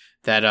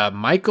that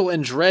Michael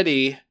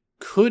Andretti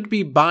could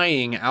be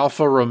buying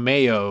Alfa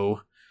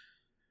Romeo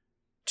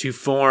to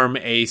form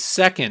a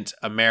second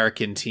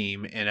American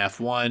team in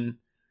F1,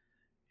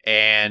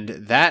 and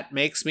that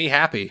makes me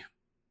happy.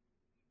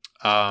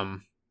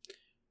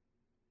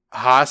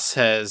 Haas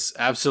has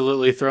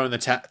absolutely thrown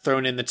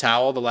in the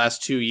towel the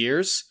last 2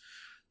 years.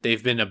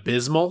 They've been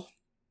abysmal.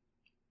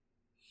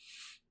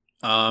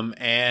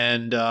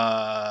 And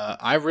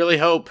I really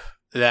hope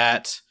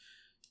that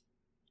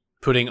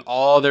putting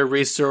all their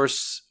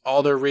resources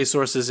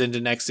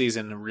into next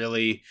season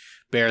really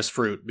bears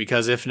fruit,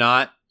 because if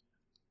not,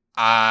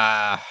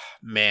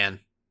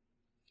 man,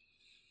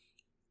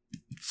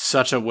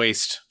 such a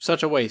waste.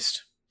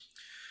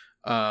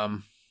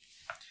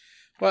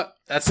 Well,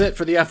 that's it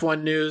for the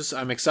F1 news.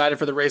 I'm excited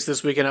for the race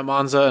this weekend at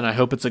Monza, and I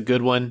hope it's a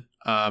good one.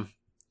 I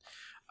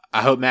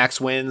hope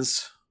Max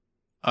wins.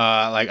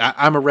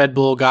 I'm a Red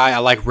Bull guy. I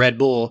like Red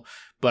Bull,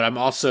 but I'm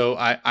also,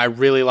 I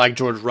really like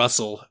George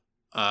Russell.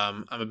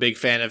 I'm a big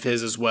fan of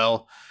his as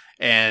well.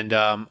 And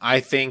I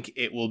think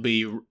it will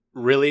be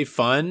really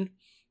fun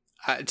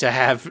to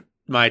have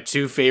my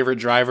 2 favorite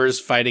drivers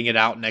fighting it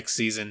out next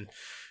season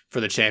for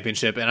the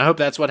championship. And I hope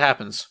that's what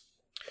happens.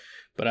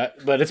 But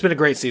it's been a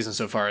great season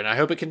so far, and I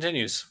hope it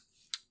continues.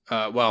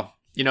 Well,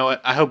 you know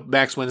what? I hope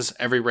Max wins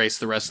every race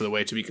the rest of the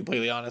way, to be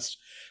completely honest.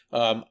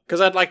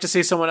 Because I'd like to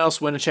see someone else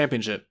win a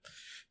championship.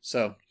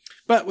 So,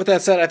 but with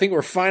that said, I think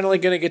we're finally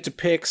going to get to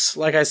picks.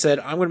 Like I said,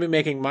 I'm going to be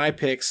making my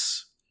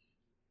picks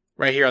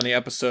right here on the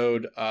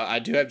episode. I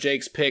do have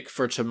Jake's pick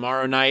for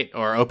tomorrow night,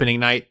 or opening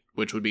night,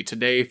 which would be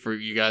today for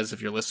you guys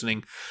if you're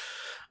listening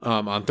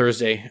on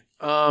Thursday.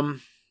 So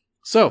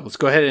let's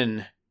go ahead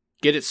and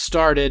get it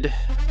started.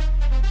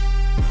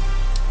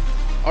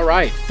 All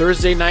right,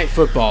 Thursday night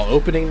football,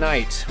 opening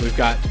night. We've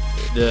got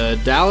the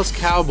Dallas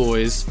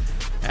Cowboys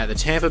at the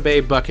Tampa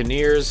Bay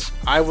Buccaneers.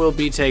 I will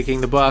be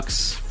taking the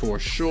Bucs for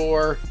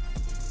sure,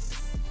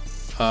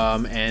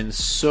 and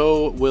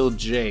so will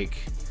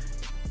Jake.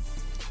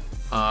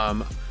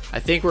 I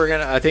think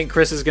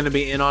Chris is gonna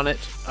be in on it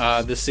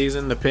this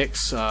season. The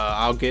picks,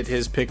 I'll get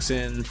his picks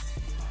in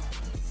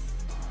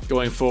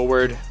going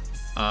forward.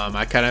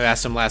 I kind of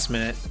asked him last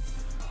minute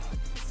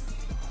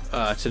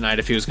tonight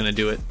if he was gonna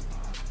do it.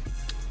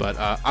 But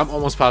I'm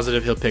almost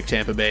positive he'll pick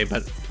Tampa Bay,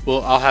 but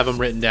I'll have them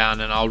written down,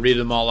 and I'll read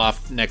them all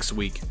off next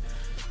week.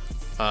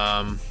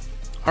 All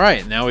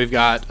right, now we've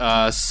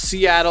got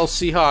Seattle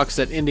Seahawks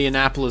at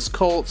Indianapolis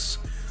Colts.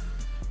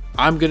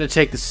 I'm going to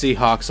take the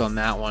Seahawks on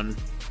that one.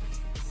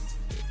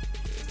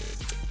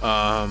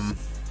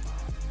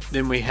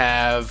 Then we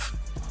have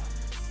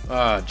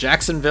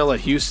Jacksonville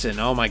at Houston.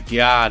 Oh my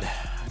god.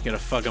 Get a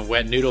fucking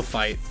wet noodle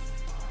fight.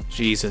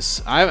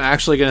 Jesus. I'm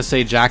actually going to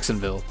say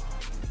Jacksonville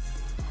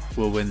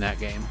will win that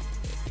game.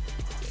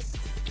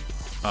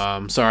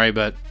 Sorry,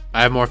 but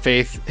I have more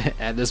faith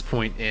at this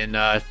point in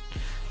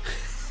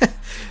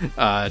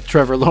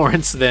Trevor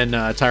Lawrence than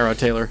Tyrod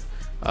Taylor.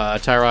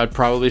 Tyrod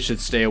probably should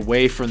stay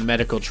away from the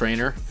medical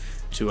trainer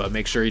to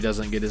make sure he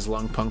doesn't get his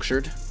lung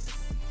punctured.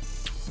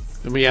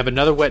 Then we have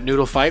another wet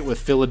noodle fight with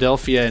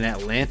Philadelphia and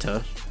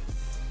Atlanta.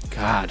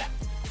 God,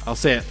 I'll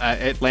say it.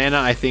 Atlanta,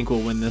 I think, will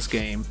win this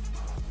game.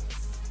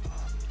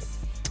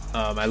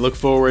 I look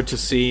forward to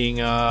seeing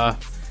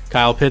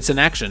Kyle Pitts in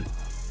action.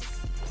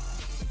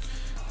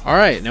 All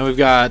right, now we've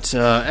got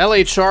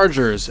LA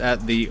Chargers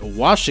at the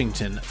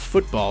Washington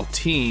football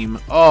team.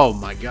 Oh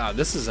my God,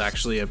 this is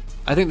actually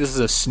I think this is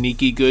a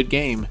sneaky good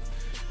game.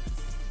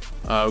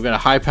 We've got a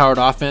high-powered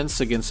offense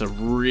against a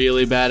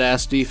really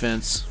badass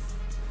defense.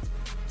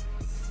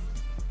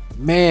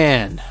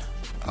 Man,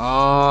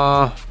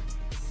 God,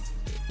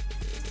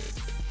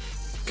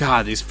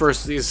 these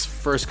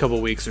first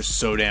couple weeks are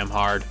so damn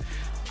hard.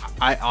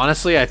 I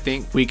honestly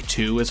think week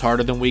 2 is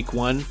harder than week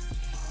 1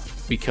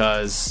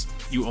 because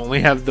you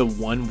only have the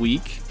 1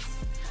 week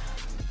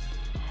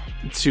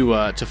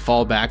to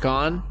fall back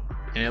on,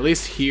 and at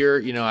least here,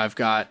 you know,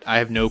 I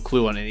have no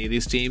clue on any of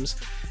these teams,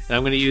 and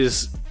I'm gonna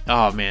use.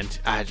 Oh man,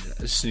 I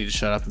just need to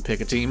shut up and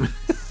pick a team.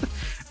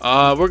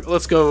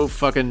 Let's go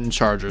fucking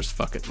Chargers.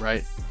 Fuck it,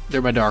 right?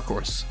 They're my dark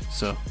horse,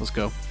 so let's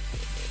go.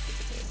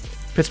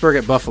 Pittsburgh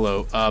at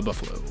Buffalo.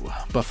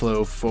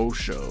 Buffalo faux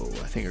show.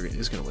 I think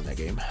is going to win that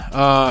game.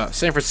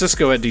 San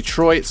Francisco at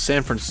Detroit.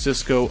 San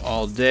Francisco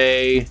all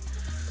day.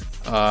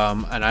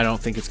 And I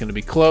don't think it's going to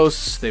be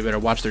close. They better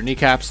watch their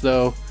kneecaps,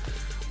 though.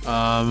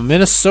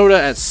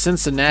 Minnesota at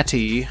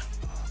Cincinnati.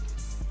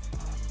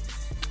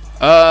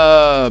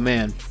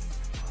 Man.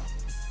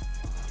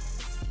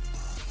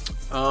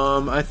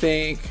 I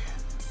think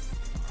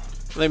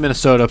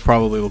Minnesota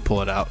probably will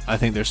pull it out. I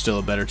think they're still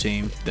a better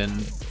team than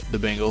the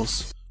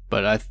Bengals.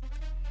 But I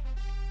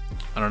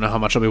don't know how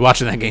much I'll be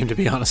watching that game, to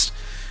be honest.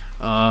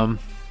 The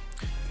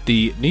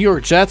New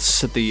York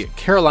Jets at the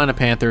Carolina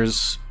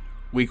Panthers,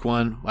 week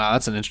 1. Wow,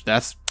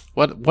 that's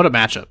what a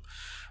matchup.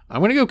 I'm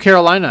gonna go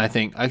Carolina. I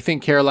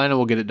think Carolina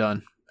will get it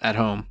done at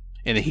home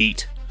in the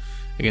heat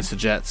against the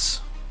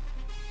Jets.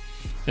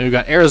 Then we've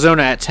got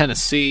Arizona at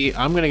Tennessee.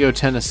 I'm gonna go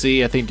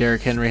Tennessee. I think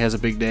Derrick Henry has a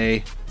big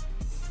day.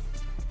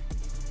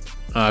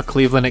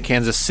 Cleveland at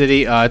Kansas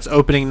City. It's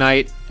opening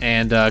night,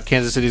 and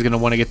Kansas City's going to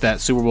want to get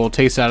that Super Bowl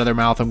taste out of their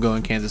mouth. I'm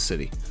going Kansas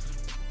City.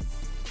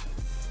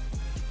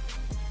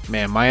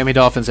 Man, Miami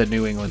Dolphins at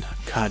New England.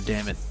 God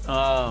damn it.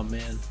 Oh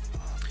man.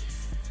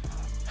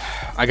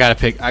 I gotta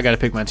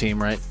pick my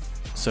team, right?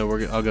 So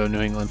I'll go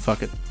New England.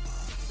 Fuck it.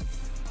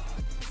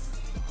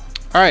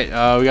 All right,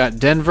 we got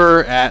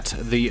Denver at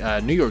the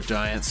New York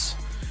Giants.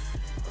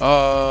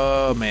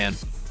 Oh man.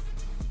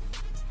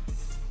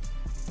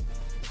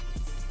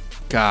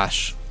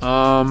 Gosh.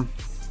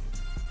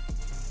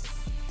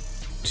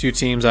 Two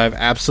teams I have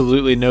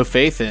absolutely no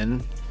faith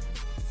in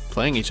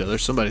playing each other.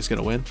 Somebody's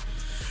gonna win.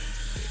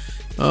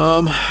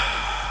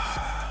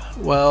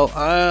 Well,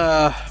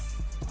 I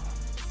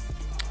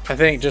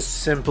think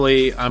just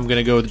simply I'm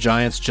gonna go with the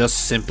Giants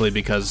just simply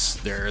because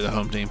they're the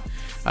home team.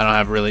 I don't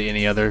have really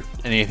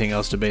anything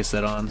else to base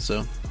that on. So,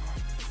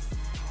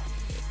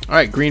 all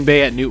right, Green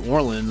Bay at New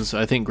Orleans.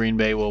 I think Green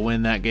Bay will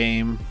win that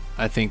game.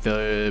 I think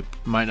it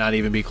might not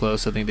even be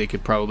close. I think they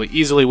could probably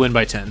easily win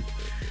by 10.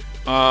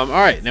 All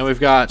right, now we've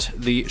got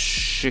the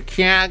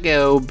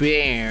Chicago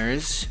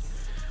Bears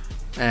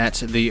at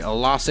the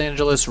Los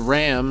Angeles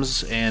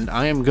Rams, and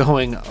I am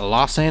going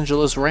Los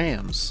Angeles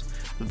Rams.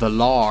 The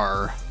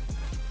LAR.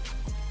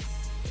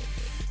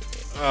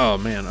 Oh,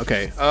 man.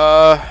 Okay.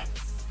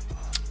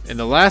 And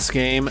the last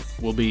game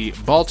will be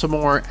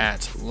Baltimore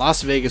at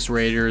Las Vegas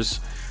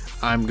Raiders.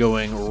 I'm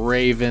going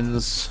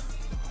Ravens.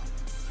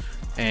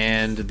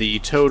 And the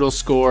total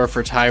score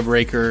for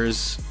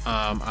tiebreakers,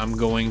 I'm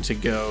going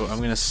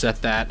to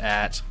set that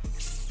at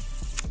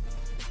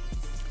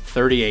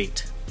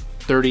 38.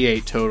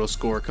 38 total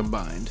score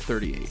combined.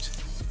 38.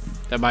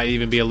 That might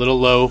even be a little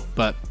low,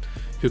 but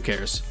who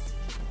cares?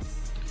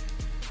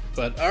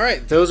 But all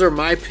right, those are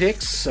my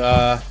picks.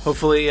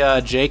 Hopefully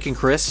Jake and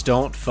Chris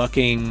don't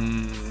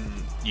fucking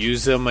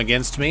use them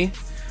against me.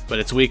 But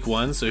it's week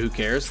 1, so who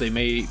cares? They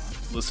may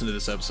listen to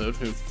this episode.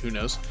 Who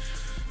knows?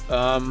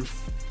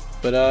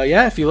 But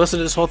yeah, if you listen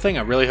to this whole thing,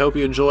 I really hope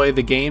you enjoy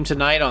the game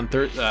tonight on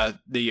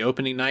the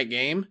opening night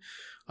game.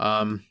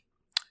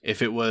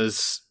 If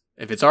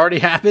it's already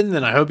happened,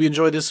 then I hope you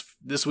enjoy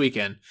this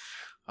weekend.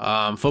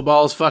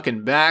 Football is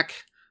fucking back.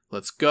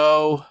 Let's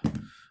go.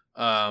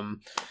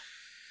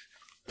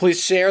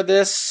 Please share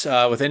this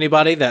with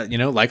anybody that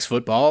likes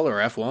football or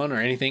F1 or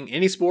anything,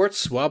 any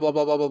sports. Blah blah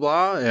blah blah blah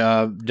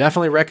blah.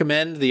 Definitely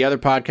recommend the other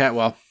podcast.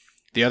 Well,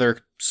 the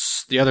other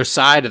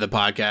side of the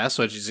podcast,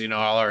 which is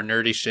all our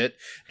nerdy shit,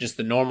 just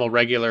the normal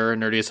regular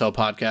Nerdy as Hell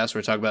podcast where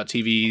we talk about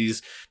TV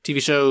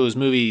shows,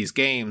 movies,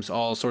 games,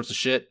 all sorts of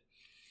shit.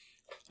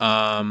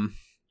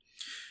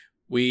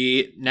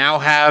 We now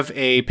have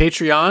a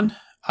Patreon.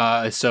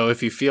 So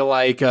if you feel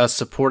like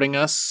supporting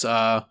us,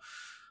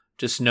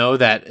 just know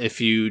that if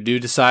you do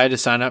decide to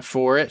sign up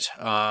for it,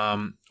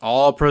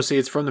 all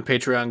proceeds from the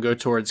Patreon go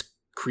towards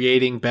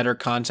creating better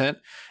content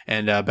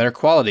and better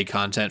quality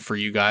content for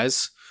you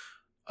guys.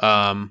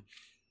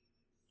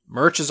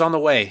 Merch is on the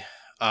way.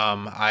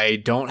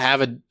 I don't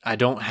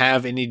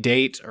have any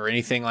date or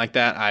anything like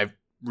that. I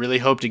really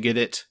hope to get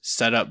it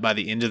set up by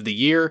the end of the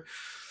year.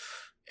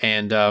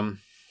 And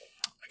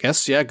I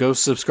guess, go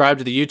subscribe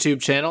to the YouTube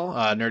channel,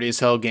 Nerdy as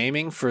Hell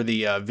Gaming, for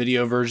the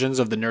video versions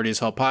of the Nerdy as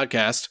Hell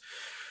podcast.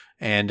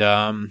 And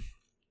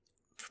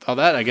with all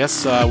that, I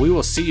guess we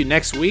will see you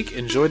next week.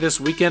 Enjoy this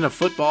weekend of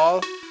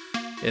football.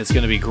 It's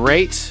going to be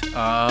great.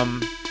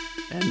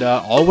 And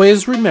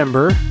always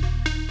remember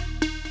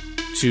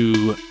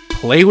to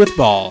play with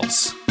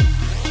balls.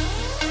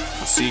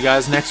 I'll see you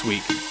guys next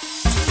week.